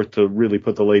the 4th to really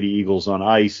put the Lady Eagles on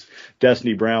ice.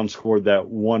 Destiny Brown scored that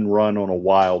 1 run on a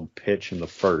wild pitch in the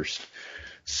 1st.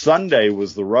 Sunday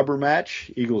was the rubber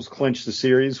match. Eagles clinched the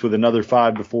series with another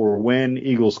 5-4 win.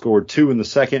 Eagles scored 2 in the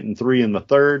 2nd and 3 in the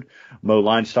 3rd. Mo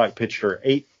Linestock pitched her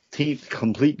 18th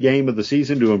complete game of the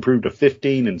season to improve to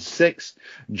 15-6.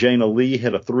 Jana Lee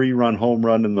hit a 3-run home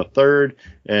run in the 3rd.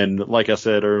 And like I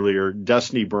said earlier,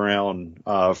 Destiny Brown,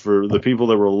 for the people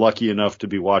that were lucky enough to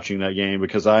be watching that game,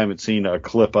 because I haven't seen a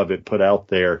clip of it put out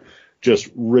there,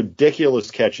 just ridiculous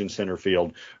catch in center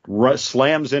field,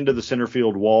 slams into the center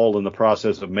field wall in the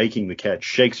process of making the catch,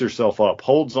 shakes herself up,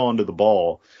 holds on to the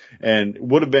ball, and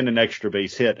would have been an extra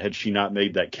base hit had she not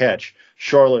made that catch.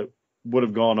 Charlotte would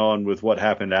have gone on with what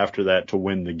happened after that to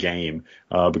win the game,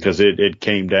 because it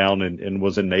came down and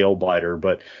was a nail biter.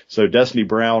 But so Destiny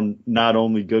Brown, not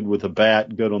only good with a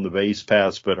bat, good on the base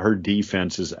paths, but her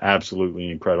defense is absolutely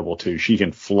incredible too. She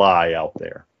can fly out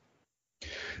there.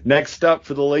 Next up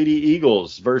for the Lady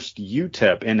Eagles versus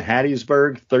UTEP in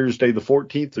Hattiesburg, Thursday the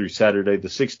 14th through Saturday the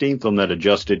 16th on that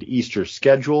adjusted Easter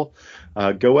schedule.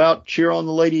 Go out, cheer on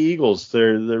the Lady Eagles.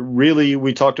 They're really,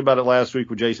 we talked about it last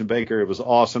week with Jason Baker. It was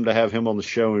awesome to have him on the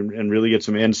show and really get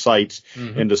some insights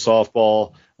into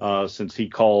softball, since he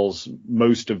calls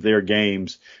most of their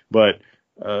games. But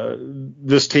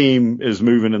this team is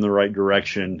moving in the right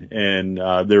direction, and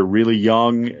they're really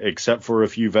young, except for a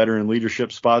few veteran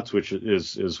leadership spots, which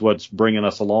is what's bringing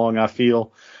us along, I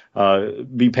feel.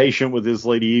 Be patient with this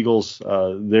Lady Eagles.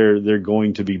 They're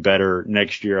going to be better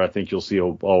next year. I think you'll see a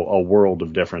world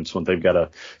of difference when they've got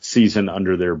a season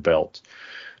under their belt.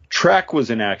 Track was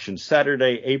in action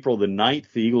Saturday, April the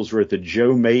 9th. The Eagles were at the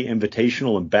Joe May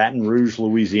Invitational in Baton Rouge,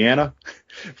 Louisiana.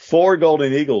 4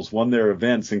 Golden Eagles won their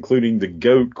events, including the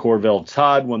GOAT, Corvell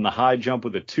Todd, won the high jump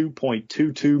with a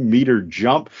 2.22 meter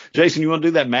jump. Jason, you want to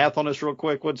do that math on us real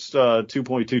quick? What's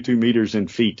 2.22 meters in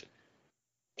feet?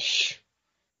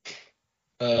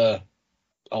 A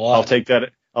lot.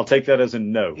 I'll take that as a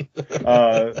no.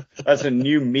 That's a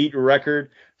new meet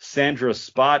record. Sandra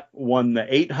Spott won the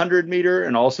 800 meter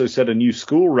and also set a new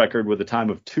school record with a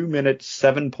time of 2 minutes,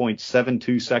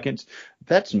 7.72 seconds.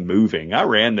 That's moving. I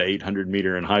ran the 800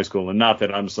 meter in high school, and not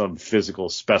that I'm some physical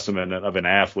specimen of an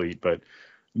athlete, but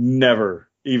never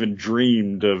even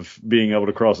dreamed of being able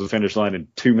to cross the finish line in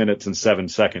 2 minutes and 7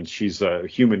 seconds. She's a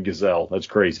human gazelle. That's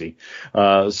crazy.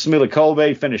 Smila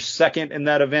Kolbe finished second in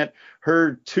that event.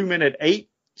 Her 2 minute 8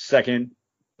 second,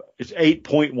 it's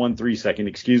 8.13 second,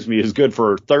 is good for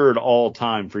her third all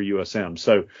time for USM.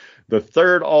 So the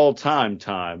third all time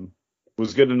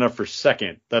was good enough for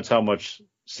second. That's how much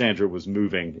Sandra was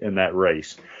moving in that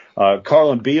race.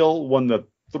 Carlin Beal won the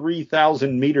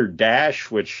 3,000 meter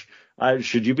dash, which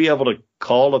should you be able to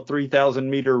call a 3,000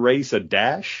 meter race a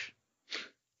dash?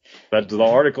 But the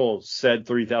article said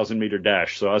 3,000 meter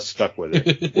dash, so I stuck with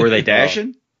it. Were they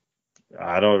dashing?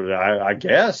 I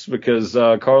guess, because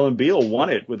Carlin Beal won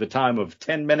it with a time of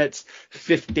 10 minutes,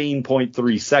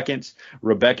 15.3 seconds.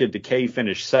 Rebecca Decay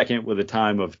finished second with a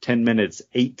time of 10 minutes,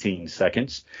 18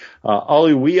 seconds.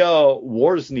 Oliwia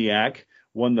Wozniak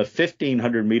won the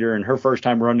 1,500 meter in her first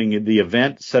time running the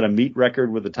event, set a meet record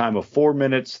with a time of 4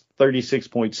 minutes,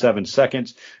 36.7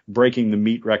 seconds, breaking the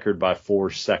meet record by 4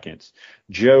 seconds.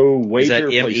 Joe Wager.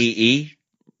 Is that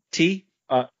MEET?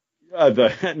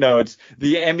 No, it's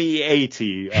the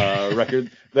MEAT record.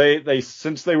 They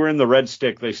since they were in the Red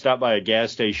Stick, they stopped by a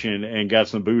gas station and got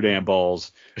some Boudin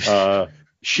balls.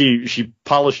 She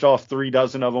polished off 3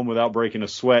 dozen of them without breaking a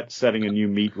sweat, setting a new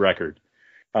meet record.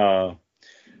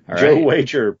 Joe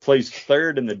Wager placed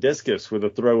third in the discus with a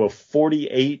throw of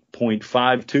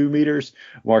 48.52 meters.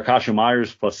 Markasha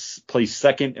Myers placed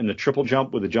second in the triple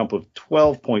jump with a jump of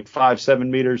 12.57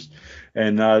 meters.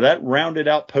 And that rounded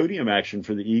out podium action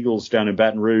for the Eagles down in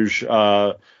Baton Rouge.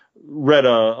 Read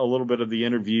a little bit of the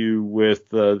interview with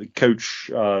the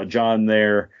coach John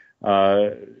there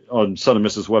on Southern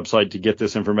Miss's website to get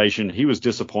this information. He was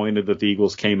disappointed that the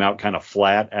Eagles came out kind of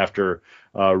flat after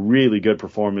a really good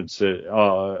performance at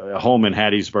home in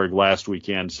Hattiesburg last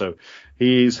weekend. So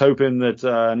he's hoping that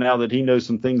now that he knows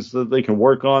some things that they can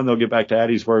work on, they'll get back to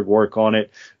Hattiesburg, work on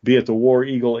it, be at the War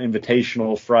Eagle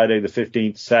Invitational Friday the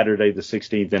 15th, Saturday the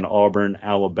 16th in Auburn,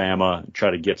 Alabama, and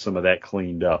try to get some of that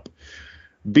cleaned up.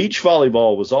 Beach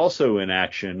volleyball was also in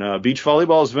action. Beach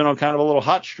volleyball has been on kind of a little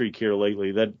hot streak here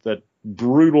lately. That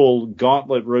brutal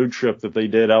gauntlet road trip that they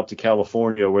did out to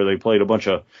California where they played a bunch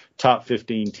of top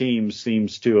 15 teams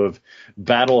seems to have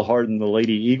battle hardened the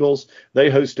Lady Eagles. They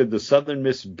hosted the Southern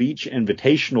Miss Beach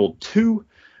Invitational 2.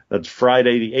 That's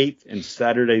Friday the 8th and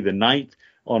Saturday the 9th.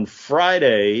 On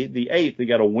Friday the 8th, they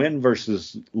got a win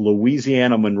versus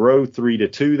Louisiana Monroe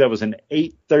 3-2. That was an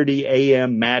 8:30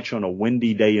 a.m. match on a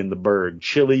windy day in the Berg.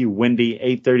 Chilly, windy,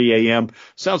 8:30 a.m.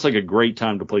 Sounds like a great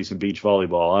time to play some beach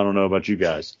volleyball. I don't know about you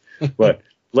guys, but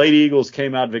Lady Eagles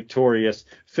came out victorious.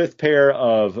 Fifth pair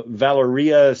of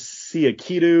Valeria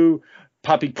Siakidu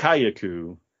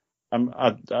Papikayaku.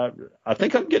 I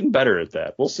think I'm getting better at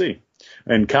that. We'll see.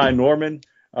 And Kai Norman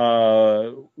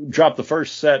dropped the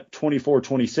first set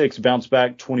 24-26, bounced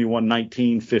back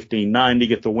 21-19, 15-9 to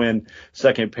get the win.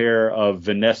 Second pair of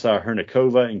Vanessa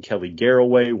Hernikova and Kelly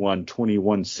Garraway won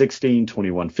 21-16,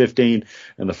 21-15.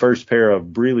 And the first pair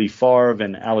of Breely Favre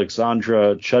and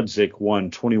Alexandra Chudzik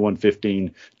won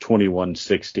 21-15,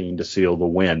 21-16 to seal the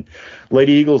win.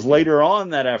 Lady Eagles later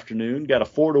on that afternoon got a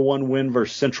 4-1 win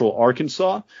versus Central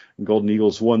Arkansas. Golden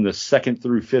Eagles won the second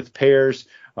through fifth pairs.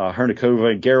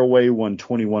 Hernikova and Garraway won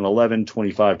 21-11,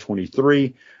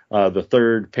 25-23. The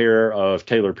third pair of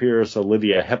Taylor Pierce,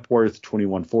 Olivia Hepworth,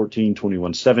 21-14,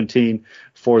 21-17.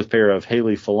 Fourth pair of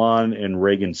Haley Fallon and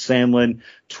Reagan Sandlin,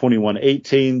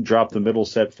 21-18. Dropped the middle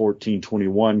set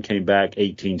 14-21, came back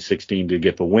 18-16 to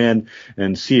get the win.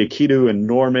 And Siakidu and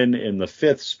Norman in the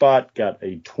fifth spot got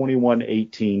a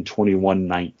 21-18,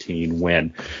 21-19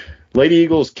 win. Lady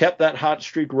Eagles kept that hot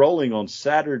streak rolling on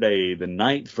Saturday the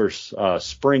 9th versus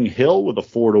Spring Hill with a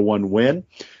 4-1 win.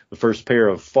 The first pair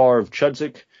of Favre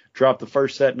Chudzik dropped the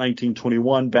first set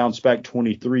 19-21, bounced back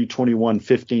 23-21,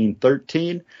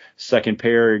 15-13. Second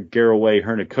pair Garraway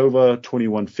Hernikova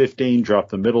 21-15,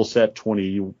 dropped the middle set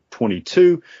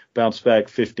 20-22, bounced back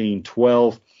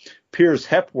 15-12. Pierce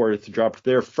Hepworth dropped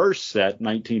their first set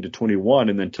 19-21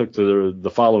 and then took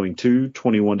the following two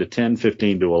 21-10,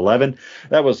 15-11.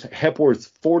 That was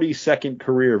Hepworth's 42nd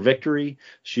career victory.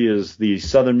 She is the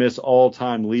Southern Miss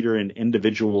all-time leader in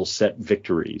individual set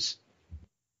victories.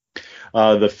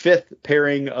 The fifth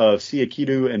pairing of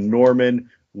Siakidu and Norman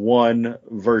won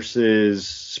versus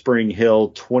Spring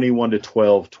Hill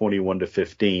 21-12,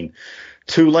 21-15.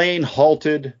 Tulane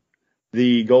halted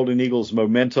the Golden Eagles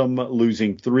momentum,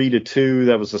 losing 3-2.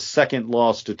 That was the second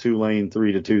loss to Tulane,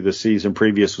 3-2 this season.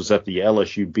 Previous was at the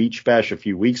LSU Beach Bash a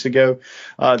few weeks ago.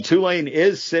 Tulane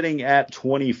is sitting at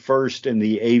 21st in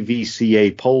the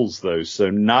AVCA polls, though, so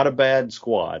not a bad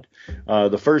squad.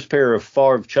 The first pair of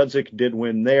Favre-Chudzik did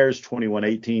win theirs,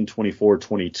 21-18,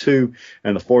 24-22,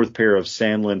 and the fourth pair of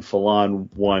Sandlin-Falon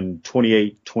won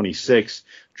 28-26.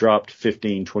 Dropped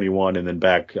 15-21 and then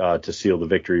back to seal the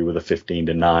victory with a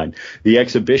 15-9. The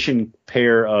exhibition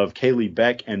pair of Kaylee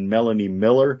Beck and Melanie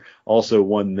Miller also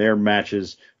won their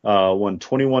matches, won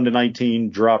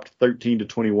 21-19, dropped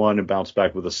 13-21, and bounced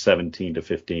back with a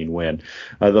 17-15 win.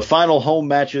 The final home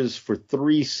matches for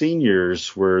three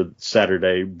seniors were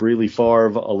Saturday. Breely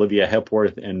Favre, Olivia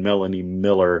Hepworth, and Melanie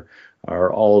Miller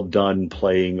are all done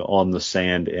playing on the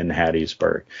sand in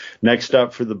Hattiesburg. Next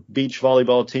up for the beach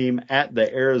volleyball team at the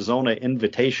Arizona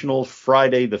Invitational,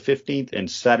 Friday the 15th and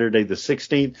Saturday the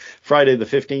 16th. Friday the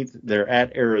 15th, they're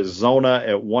at Arizona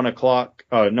at 1 o'clock.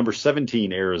 Number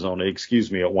 17 Arizona,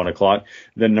 at 1 o'clock.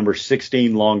 Then number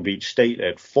 16 Long Beach State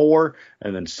at 4.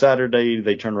 And then Saturday,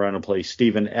 they turn around and play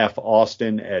Stephen F.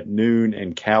 Austin at noon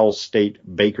and Cal State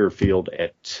Bakerfield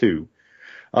at 2.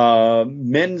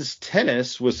 Men's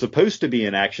tennis was supposed to be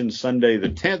in action Sunday the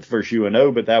 10th versus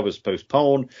UNO, but that was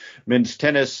postponed. Men's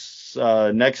tennis,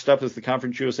 next up is the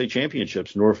Conference USA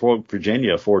Championships, Norfolk,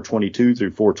 Virginia, 4/22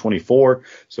 through 4/24.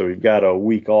 So we've got a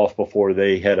week off before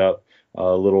they head up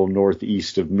a little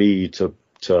northeast of me to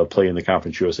play in the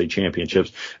Conference USA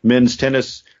Championships. Men's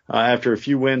tennis, after a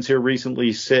few wins here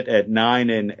recently, sit at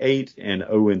 9-8 and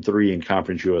 0-3 in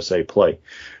Conference USA play.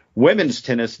 Women's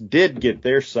tennis did get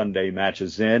their Sunday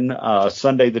matches in.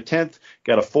 Sunday the 10th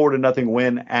got a 4-0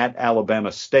 win at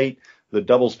Alabama State. The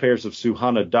doubles pairs of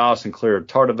Suhana Das and Clara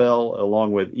Tartavel,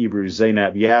 along with Ebru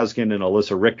Zainab Yazgan and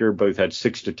Alyssa Richter, both had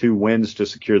 6-2 wins to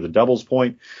secure the doubles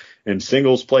point. In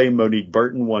singles play, Monique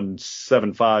Burton won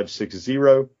 7-5,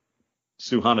 6-0.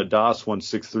 Suhana Das won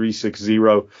 6-3,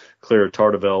 6-0. Clara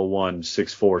Tartavel won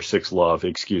 6-4,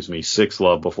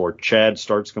 6-love before Chad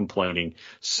starts complaining.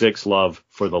 6-love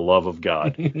for the love of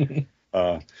God.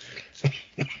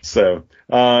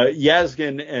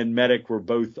 Yazgan and Medic were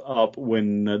both up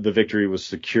when the victory was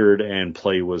secured and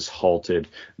play was halted.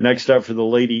 Next up for the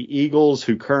Lady Eagles,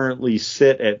 who currently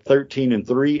sit at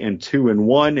 13-3 and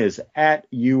 2-1, is at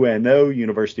UNO,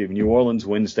 University of New Orleans,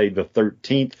 Wednesday the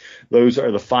 13th. Those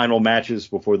are the final matches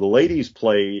before the ladies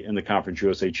play in the Conference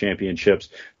USA Championships,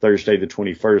 Thursday the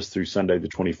 21st through Sunday the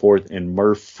 24th in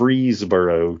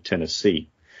Murfreesboro, Tennessee.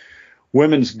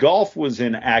 Women's golf was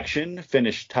in action,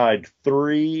 finished tied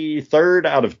third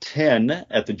out of 10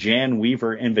 at the Jan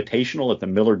Weaver Invitational at the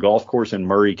Miller Golf Course in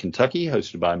Murray, Kentucky,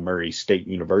 hosted by Murray State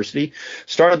University.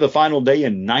 Started the final day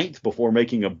in 9th before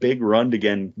making a big run to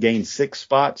gain 6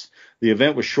 spots. The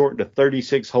event was shortened to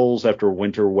 36 holes after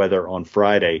winter weather on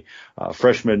Friday.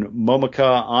 Freshman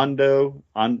Momika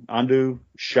Andu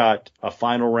shot a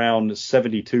final round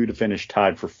 72 to finish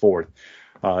tied for 4th.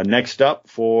 Next up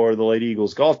for the Lady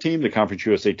Eagles golf team, the Conference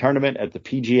USA tournament at the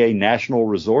PGA National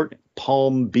Resort,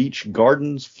 Palm Beach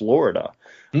Gardens, Florida.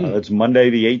 That's Monday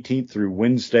the 18th through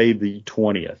Wednesday the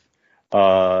 20th.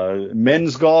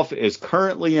 Men's golf is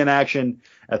currently in action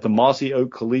at the Mossy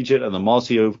Oak Collegiate and the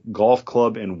Mossy Oak Golf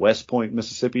Club in West Point,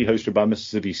 Mississippi, hosted by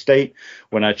Mississippi State.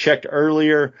 When I checked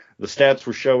earlier, the stats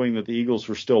were showing that the Eagles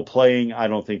were still playing. I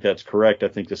don't think that's correct. I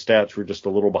think the stats were just a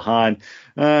little behind.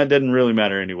 It didn't really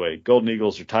matter anyway. Golden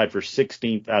Eagles are tied for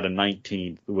 16th out of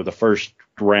 19th with a first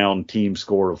round team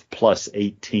score of plus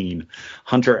 18.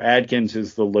 Hunter Adkins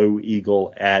is the low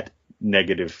Eagle at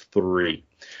 -3.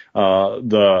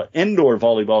 The indoor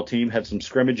volleyball team had some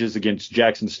scrimmages against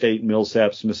Jackson State,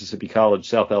 Millsaps, Mississippi College,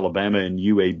 South Alabama, and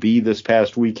UAB this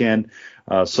past weekend.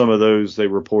 Some of those they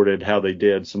reported how they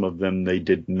did. Some of them they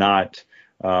did not.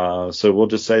 So we'll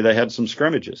just say they had some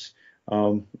scrimmages.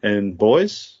 And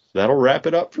boys, that'll wrap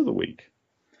it up for the week.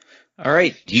 All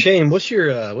right. Shane, what's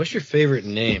your favorite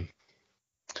name?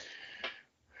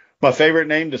 My favorite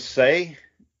name to say?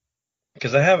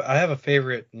 Because I have a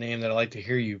favorite name that I like to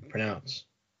hear you pronounce.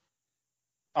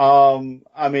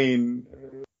 I mean,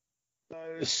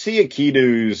 Sia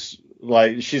Kidu's,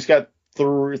 like, she's got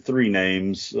three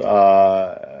names.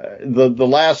 The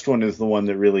last one is the one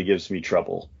that really gives me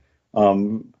trouble.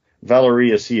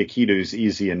 Valeria Siakidu's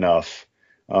easy enough.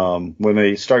 When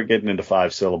they start getting into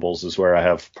 5 syllables is where I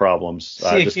have problems.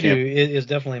 Siakidu is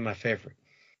definitely my favorite.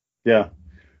 Yeah.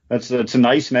 It's a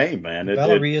nice name, man.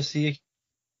 Valeria Siakidu.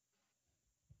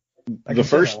 The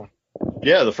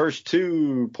first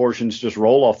 2 portions just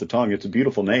roll off the tongue. It's a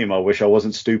beautiful name. I wish I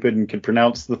wasn't stupid and could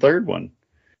pronounce the third one.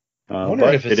 I wonder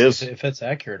if it's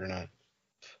accurate or not.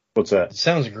 What's that? It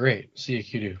sounds great. Sia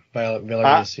Kudu.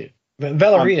 Valeria Sia.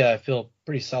 Valeria, I feel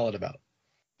pretty solid about.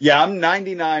 Yeah, I'm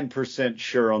 99%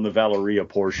 sure on the Valeria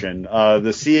portion.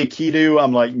 The Sia Kudu,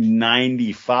 I'm like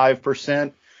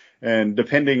 95%. And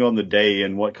depending on the day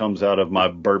and what comes out of my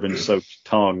bourbon-soaked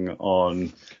tongue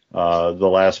on the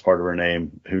last part of her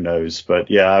name, who knows?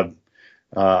 But yeah,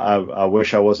 I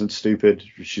wish I wasn't stupid.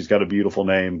 She's got a beautiful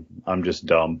name. I'm just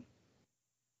dumb.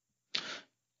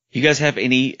 You guys have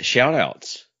any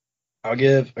shout-outs? I'll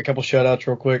give a couple shout-outs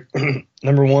real quick.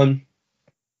 Number one,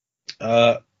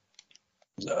 I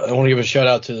want to give a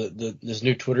shout-out to this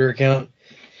new Twitter account,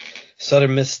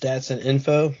 Southern Miss Stats and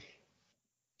Info.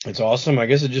 It's awesome. I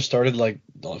guess it just started like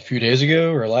a few days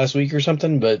ago or last week or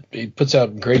something, but it puts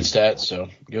out great stats. So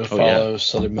go follow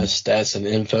Southern Miss Stats and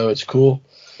Info. It's cool.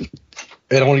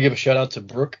 And I want to give a shout out to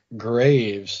Brooke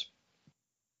Graves.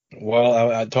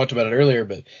 Well, I talked about it earlier,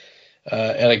 but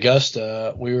at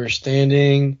Augusta, we were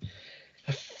standing,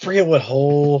 I forget what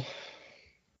hole.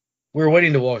 We were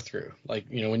waiting to walk through. Like,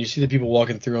 you know, when you see the people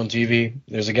walking through on TV,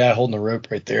 there's a guy holding a rope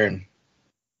right there, and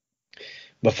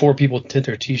before people hit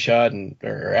their tee shot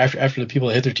or after the people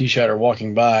that hit their tee shot are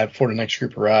walking by, before the next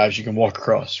group arrives, you can walk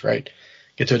across, right?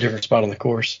 Get to a different spot on the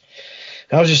course.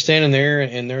 And I was just standing there,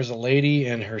 and there's a lady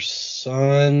and her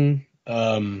son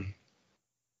talking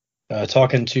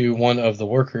to one of the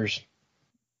workers.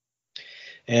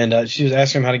 And she was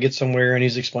asking him how to get somewhere, and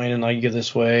he's explaining, like, you get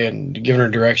this way, and giving her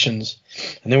directions.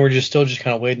 And then we're still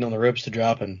kind of waiting on the ropes to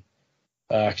drop, and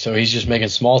so he's just making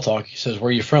small talk. He says, "Where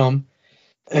are you from?"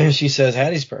 And she says,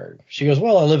 "Hattiesburg." She goes,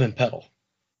 "Well, I live in Petal."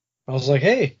 I was like,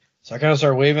 "Hey." So I kind of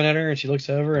started waving at her, and she looks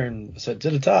over and I said, "To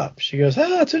the top." She goes,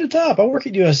 "To the top. I work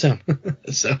at USM."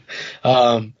 So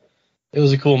it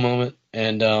was a cool moment,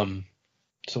 and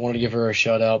so I wanted to give her a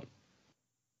shout out.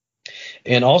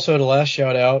 And also the last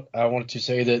shout out, I wanted to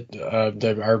say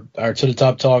that our To the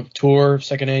Top Talk tour,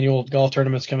 second annual golf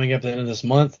tournament's coming up at the end of this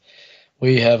month.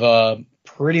 We have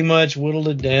pretty much whittled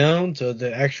it down to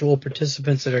the actual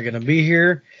participants that are going to be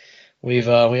here. We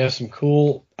have some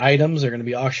cool items that are going to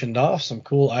be auctioned off, some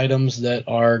cool items that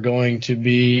are going to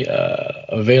be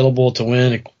available to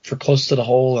win for close to the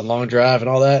hole and long drive and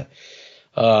all that.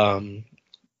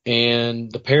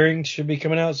 And the pairings should be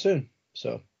coming out soon.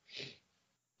 So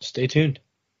stay tuned.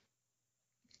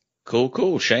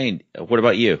 Cool. Shane, what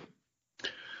about you?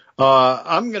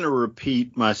 I'm going to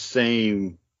repeat my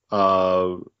same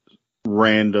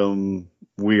random,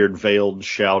 weird, veiled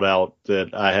shout out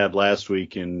that I had last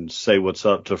week and say what's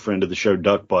up to a friend of the show,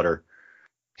 Duck Butter.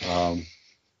 I'm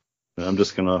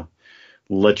just going to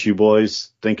let you boys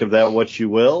think of that what you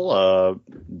will.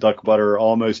 Duck Butter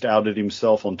almost outed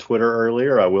himself on Twitter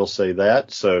earlier. I will say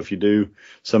that. So if you do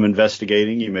some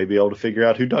investigating, you may be able to figure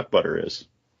out who Duck Butter is.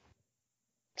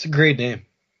 It's a great name.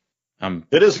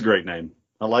 It is a great name.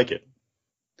 I like it.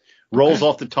 Rolls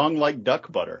off the tongue like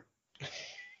duck butter.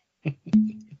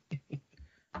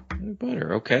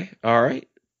 Butter. Okay. All right.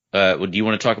 Do you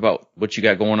want to talk about what you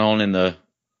got going on in the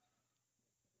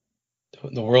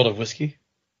world of whiskey?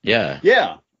 Yeah.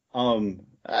 Yeah. I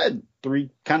had 3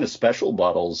 kind of special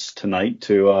bottles tonight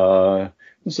to,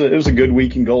 it was a good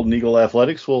week in Golden Eagle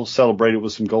Athletics. We'll celebrate it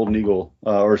with some Golden Eagle,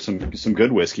 or some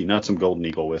good whiskey, not some Golden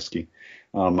Eagle whiskey.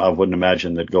 I wouldn't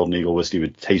imagine that Golden Eagle whiskey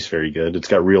would taste very good. It's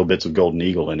got real bits of Golden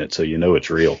Eagle in it, so you know it's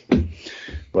real.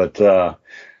 But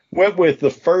went with the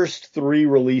first 3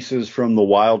 releases from the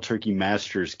Wild Turkey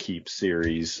Masters Keep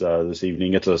series this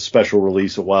evening. It's a special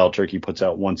release that Wild Turkey puts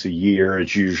out once a year.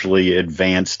 It's usually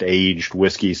advanced aged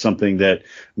whiskey, something that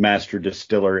master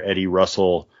distiller Eddie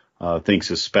Russell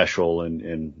thinks is special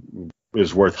and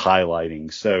is worth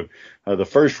highlighting. So the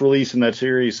first release in that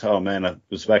series, it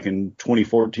was back in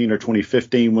 2014 or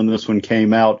 2015 when this one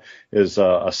came out, is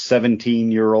a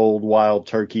 17-year-old Wild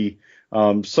Turkey.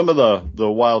 Some of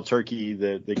the Wild Turkey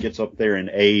that gets up there in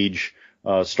age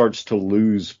starts to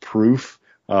lose proof.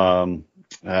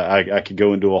 I could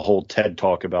go into a whole TED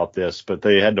talk about this, but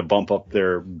they had to bump up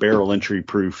their barrel entry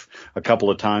proof a couple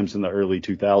of times in the early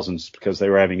 2000s because they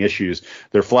were having issues.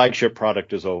 Their flagship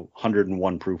product is a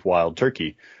 101 proof Wild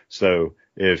Turkey. So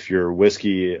if your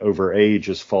whiskey over age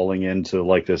is falling into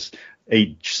like this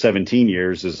 17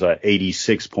 years is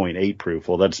 86.8 proof.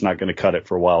 Well, that's not going to cut it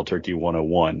for Wild Turkey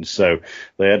 101. So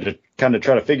they had to kind of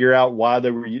try to figure out why they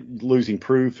were losing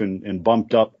proof and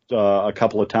bumped up a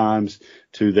couple of times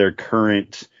to their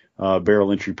current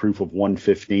barrel entry proof of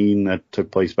 115 that took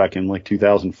place back in like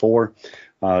 2004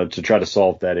 to try to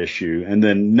solve that issue. And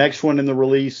then next one in the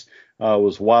release,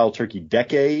 was Wild Turkey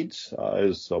Decades.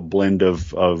 It's a blend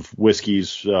of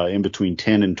whiskeys in between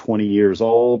 10 and 20 years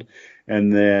old.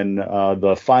 And then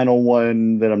the final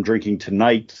one that I'm drinking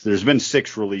tonight, there's been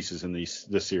 6 releases in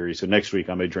this series. So next week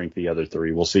I may drink the other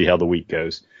 3. We'll see how the week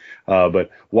goes.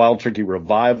 But Wild Turkey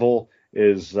Revival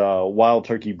is Wild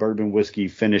Turkey bourbon whiskey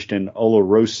finished in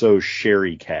Oloroso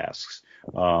sherry casks.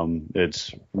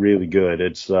 It's really good.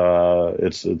 It's a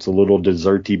little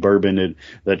desserty bourbon.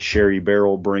 That sherry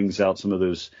barrel brings out some of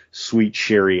those sweet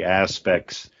sherry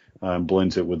aspects.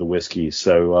 Blends it with the whiskey.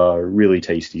 So really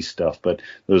tasty stuff. But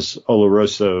those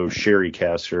Oloroso sherry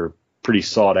casks are pretty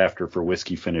sought after for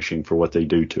whiskey finishing for what they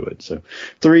do to it. So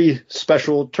 3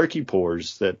 special turkey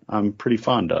pours that I'm pretty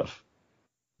fond of.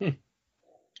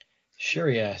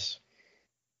 Sherry ass.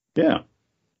 Yeah.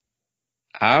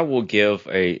 I will give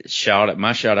my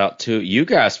shout out to you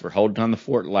guys for holding on the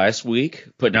fort last week,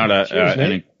 putting out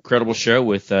an incredible show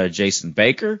with Jason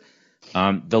Baker.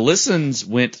 The listens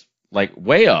went like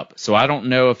way up. So I don't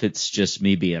know if it's just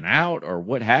me being out or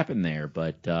what happened there,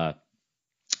 but, and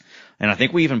I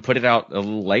think we even put it out a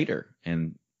little later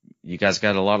and you guys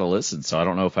got a lot of listens. So I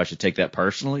don't know if I should take that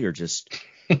personally or just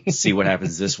see what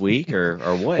happens this week or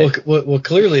what. Well,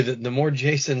 clearly the more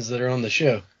Jasons that are on the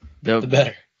show, the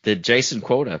better. The Jason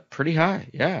quota pretty high.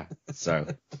 Yeah. So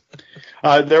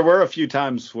there were a few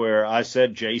times where I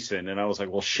said Jason and I was like,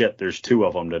 well, shit, there's 2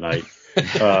 of them tonight.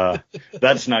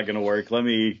 That's not going to work. Let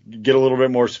me get a little bit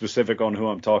more specific on who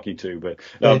I'm talking to.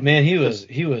 But man, he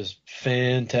was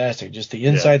fantastic. Just the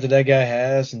insight that guy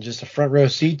has, and just a front row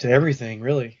seat to everything,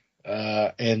 really.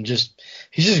 And he's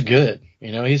just good.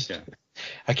 You know,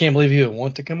 I can't believe he would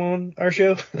want to come on our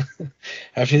show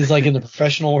after he's like in the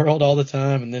professional world all the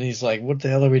time, and then he's like, "What the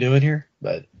hell are we doing here?"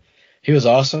 But he was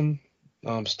awesome.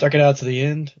 Stuck it out to the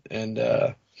end, and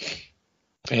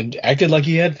acted like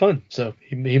he had fun. So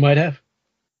he might have.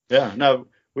 Yeah, no,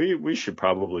 we should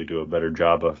probably do a better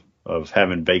job of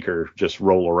having Baker just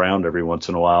roll around every once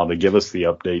in a while to give us the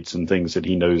updates and things that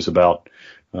he knows about,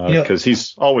 because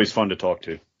he's always fun to talk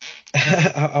to.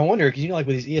 I wonder, because like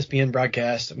with these ESPN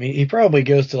broadcasts, I mean, he probably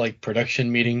goes to like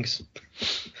production meetings,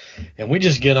 and we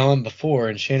just get on before,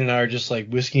 and Shane and I are just like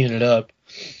whiskeying it up.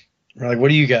 We're like, "What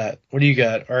do you got? What do you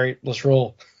got? All right, let's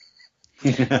roll."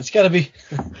 It's got to be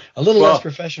a little less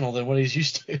professional than what he's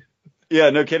used to. Yeah,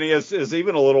 no kidding. It's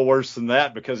even a little worse than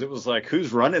that, because it was like,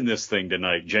 who's running this thing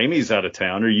tonight? Jamie's out of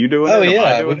town. Are you doing it? Oh,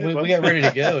 yeah. We got ready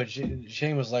to go. And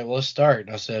Shane was like, well, let's start.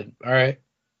 And I said, all right.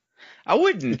 I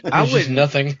wouldn't.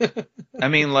 Nothing. I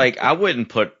mean, like, I wouldn't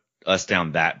put us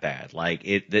down that bad. Like,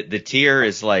 the tier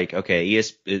is like, okay,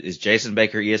 is Jason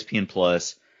Baker, ESPN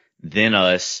Plus, then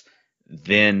us,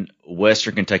 then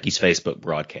Western Kentucky's Facebook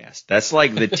broadcast. That's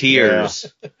like the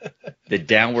tiers, the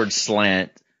downward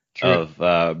slant of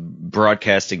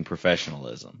broadcasting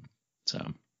professionalism.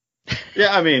 So,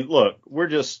 yeah, I mean, look, we're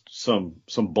just some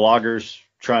bloggers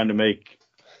trying to make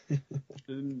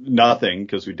nothing,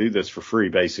 because we do this for free,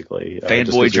 basically.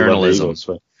 Fanboy journalism.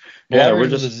 Yeah, we're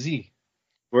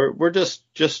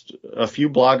just a few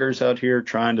bloggers out here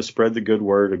trying to spread the good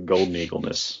word of Golden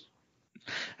Eagleness.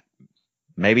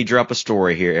 Maybe drop a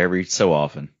story here every so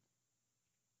often.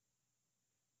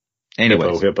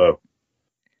 Anyways, hippo.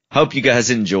 Hope you guys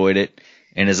enjoyed it.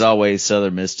 And as always,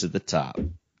 Southern Miss to the top.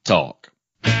 Talk.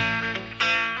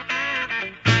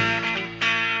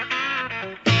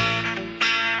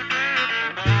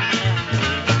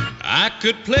 I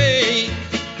could play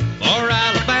for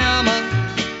Alabama,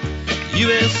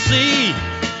 USC,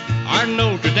 or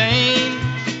Notre Dame.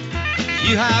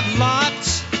 You have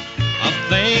lots of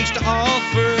things to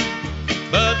offer,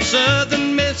 but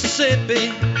Southern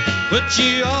Mississippi puts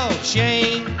you all to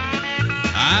shame.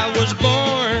 I was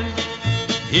born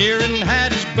here in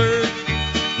Hattiesburg,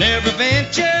 never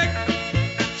ventured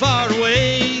far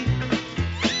away.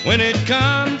 When it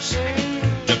comes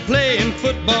to playing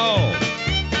football,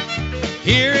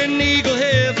 here in Eagle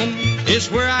Heaven is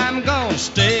where I'm gonna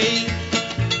stay.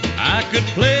 I could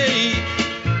play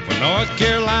for North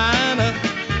Carolina,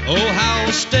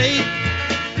 Ohio State,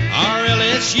 or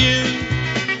LSU.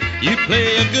 You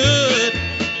play a good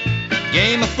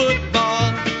game of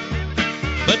football,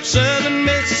 but Southern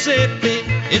Mississippi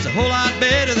is a whole lot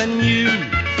better than you.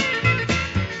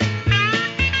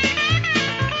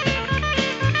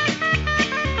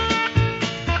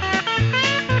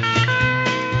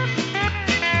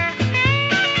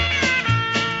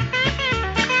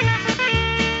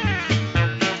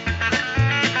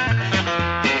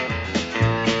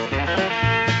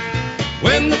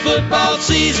 When the football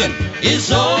season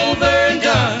is over and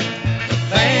done, the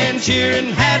fans here in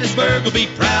Hattiesburg will be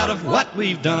proud of what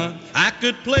we've done. I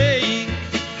could play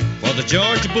for the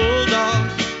Georgia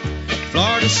Bulldogs,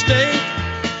 Florida State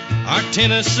or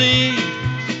Tennessee,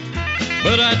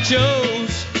 but I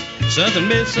chose Southern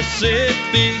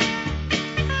Mississippi.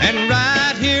 And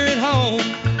right here at home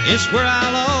is where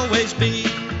I'll always be.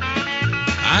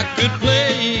 I could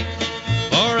play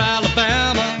for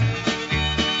Alabama,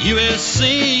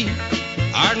 USC,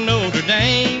 or Notre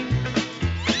Dame.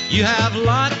 You have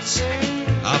lots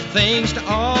of things to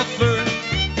offer,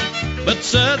 but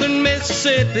Southern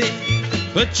Mississippi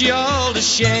put you all to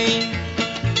shame.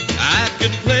 I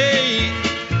could play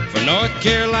for North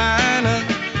Carolina,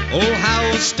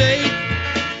 Ohio State,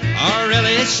 or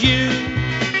LSU.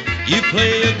 You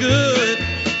play a good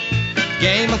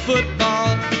game of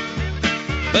football,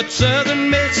 but Southern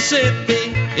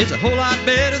Mississippi is a whole lot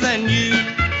better than you.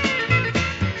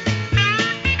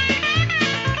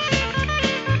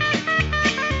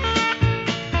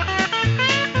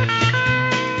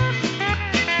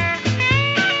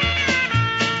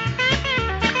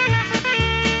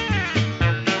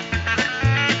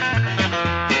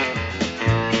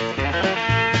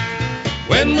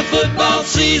 When the football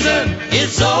season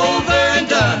is over and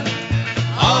done,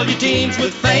 all your teams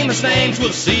with famous names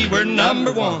will see we're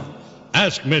number one.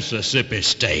 Ask Mississippi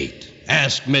State.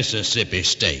 Ask Mississippi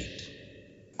State.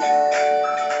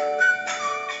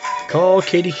 Call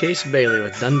Katie Case Bailey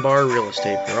with Dunbar Real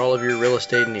Estate for all of your real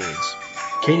estate needs.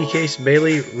 Katie Case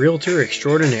Bailey, Realtor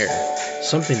Extraordinaire.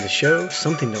 Something to show,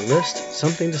 something to list,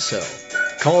 something to sell.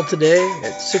 Call today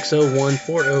at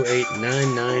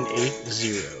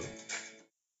 601-408-9980.